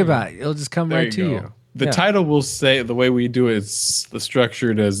have to worry about it. It'll just come right to you. The title will say, the way we do it is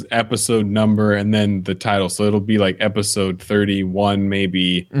structured as episode number and then the title. So it'll be like episode 31,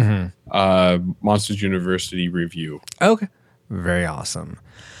 maybe, Monsters University review. Okay. Very awesome.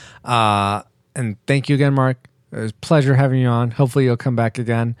 And thank you again, Mark. It was a pleasure having you on. Hopefully you'll come back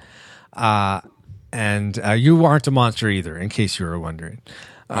again. And you aren't a monster either, in case you were wondering.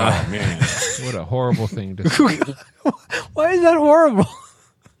 Oh, man. What a horrible thing to say. Why is that horrible?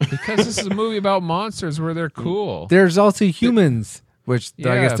 Because this is a movie about monsters where they're cool. There's also humans, which I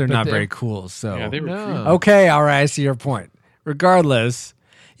guess they're but not very cool. So Yeah, they were creepy. okay, all right, I see your point. Regardless,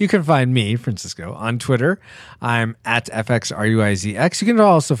 you can find me, Francisco, on Twitter. I'm at FXRUIZX. You can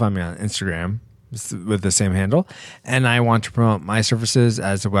also find me on Instagram with the same handle. And I want to promote my services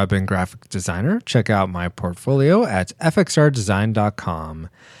as a web and graphic designer. Check out my portfolio at fxrdesign.com.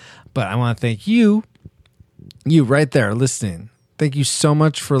 But I want to thank you right there listening. Thank you so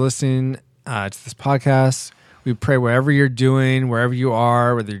much for listening to this podcast. We pray wherever you're doing, wherever you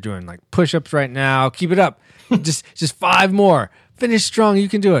are, whether you're doing like push-ups right now, keep it up. just 5 more. Finish strong. You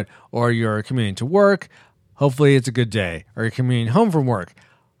can do it. Or you're commuting to work. Hopefully it's a good day. Or you're commuting home from work.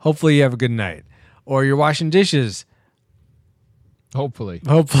 Hopefully you have a good night. Or you're washing dishes. Hopefully.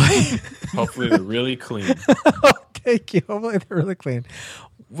 Hopefully they're really clean. Thank you. Hopefully they're really clean.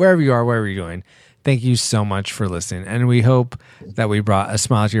 Wherever you are, wherever you're doing. Thank you so much for listening. And we hope that we brought a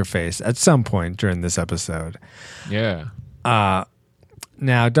smile to your face at some point during this episode. Yeah. Now,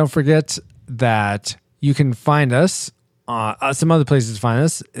 don't forget that you can find us. Some other places to find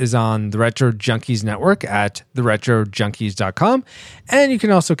us is on the Retro Junkies Network at theretrojunkies.com. And you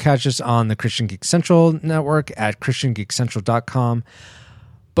can also catch us on the Christian Geek Central Network at christiangeekcentral.com.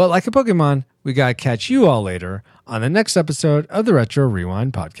 But like a Pokemon, we got to catch you all later on the next episode of the Retro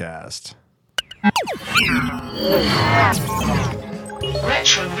Rewind Podcast.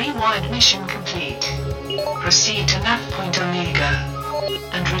 Retro Rewind mission complete. Proceed to nav point Omega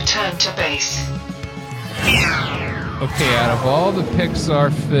and return to base. Okay, out of all the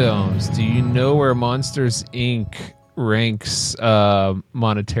Pixar films, do you know where Monsters, Inc. ranks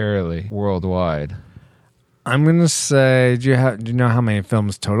monetarily worldwide? I'm going to say, do you know how many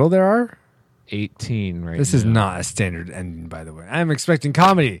films total there are? 18 right This now. is not a standard ending, by the way. I'm expecting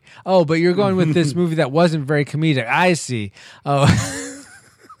comedy. Oh, but you're going with this movie that wasn't very comedic. I see. Oh,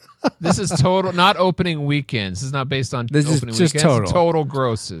 This is total, not opening weekends. This is not based on This is opening just weekends. total. Total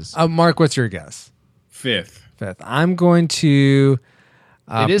grosses. Mark, what's your guess? 5th. I'm going to...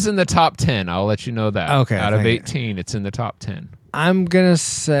 it is in the top 10. I'll let you know that. Okay, Out of thank you. 18, it's in the top 10. I'm going to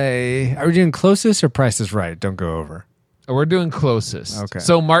say... Are we doing closest or Price is Right? Don't go over. We're doing closest. Okay.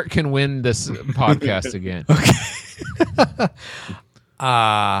 So Mark can win this podcast again.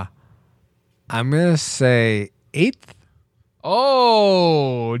 I'm going to say 8th.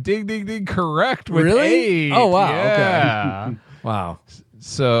 Oh, ding, ding, ding. Correct with Really? 8. Oh, wow, Yeah. Wow.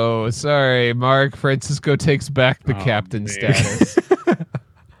 So, sorry, Mark. Francisco takes back the captain status.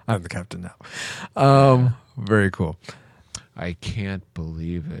 I'm the captain now. Very cool. I can't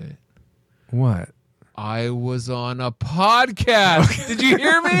believe it. What? I was on a podcast. Did you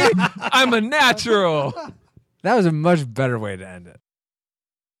hear me? I'm a natural. That was a much better way to end it.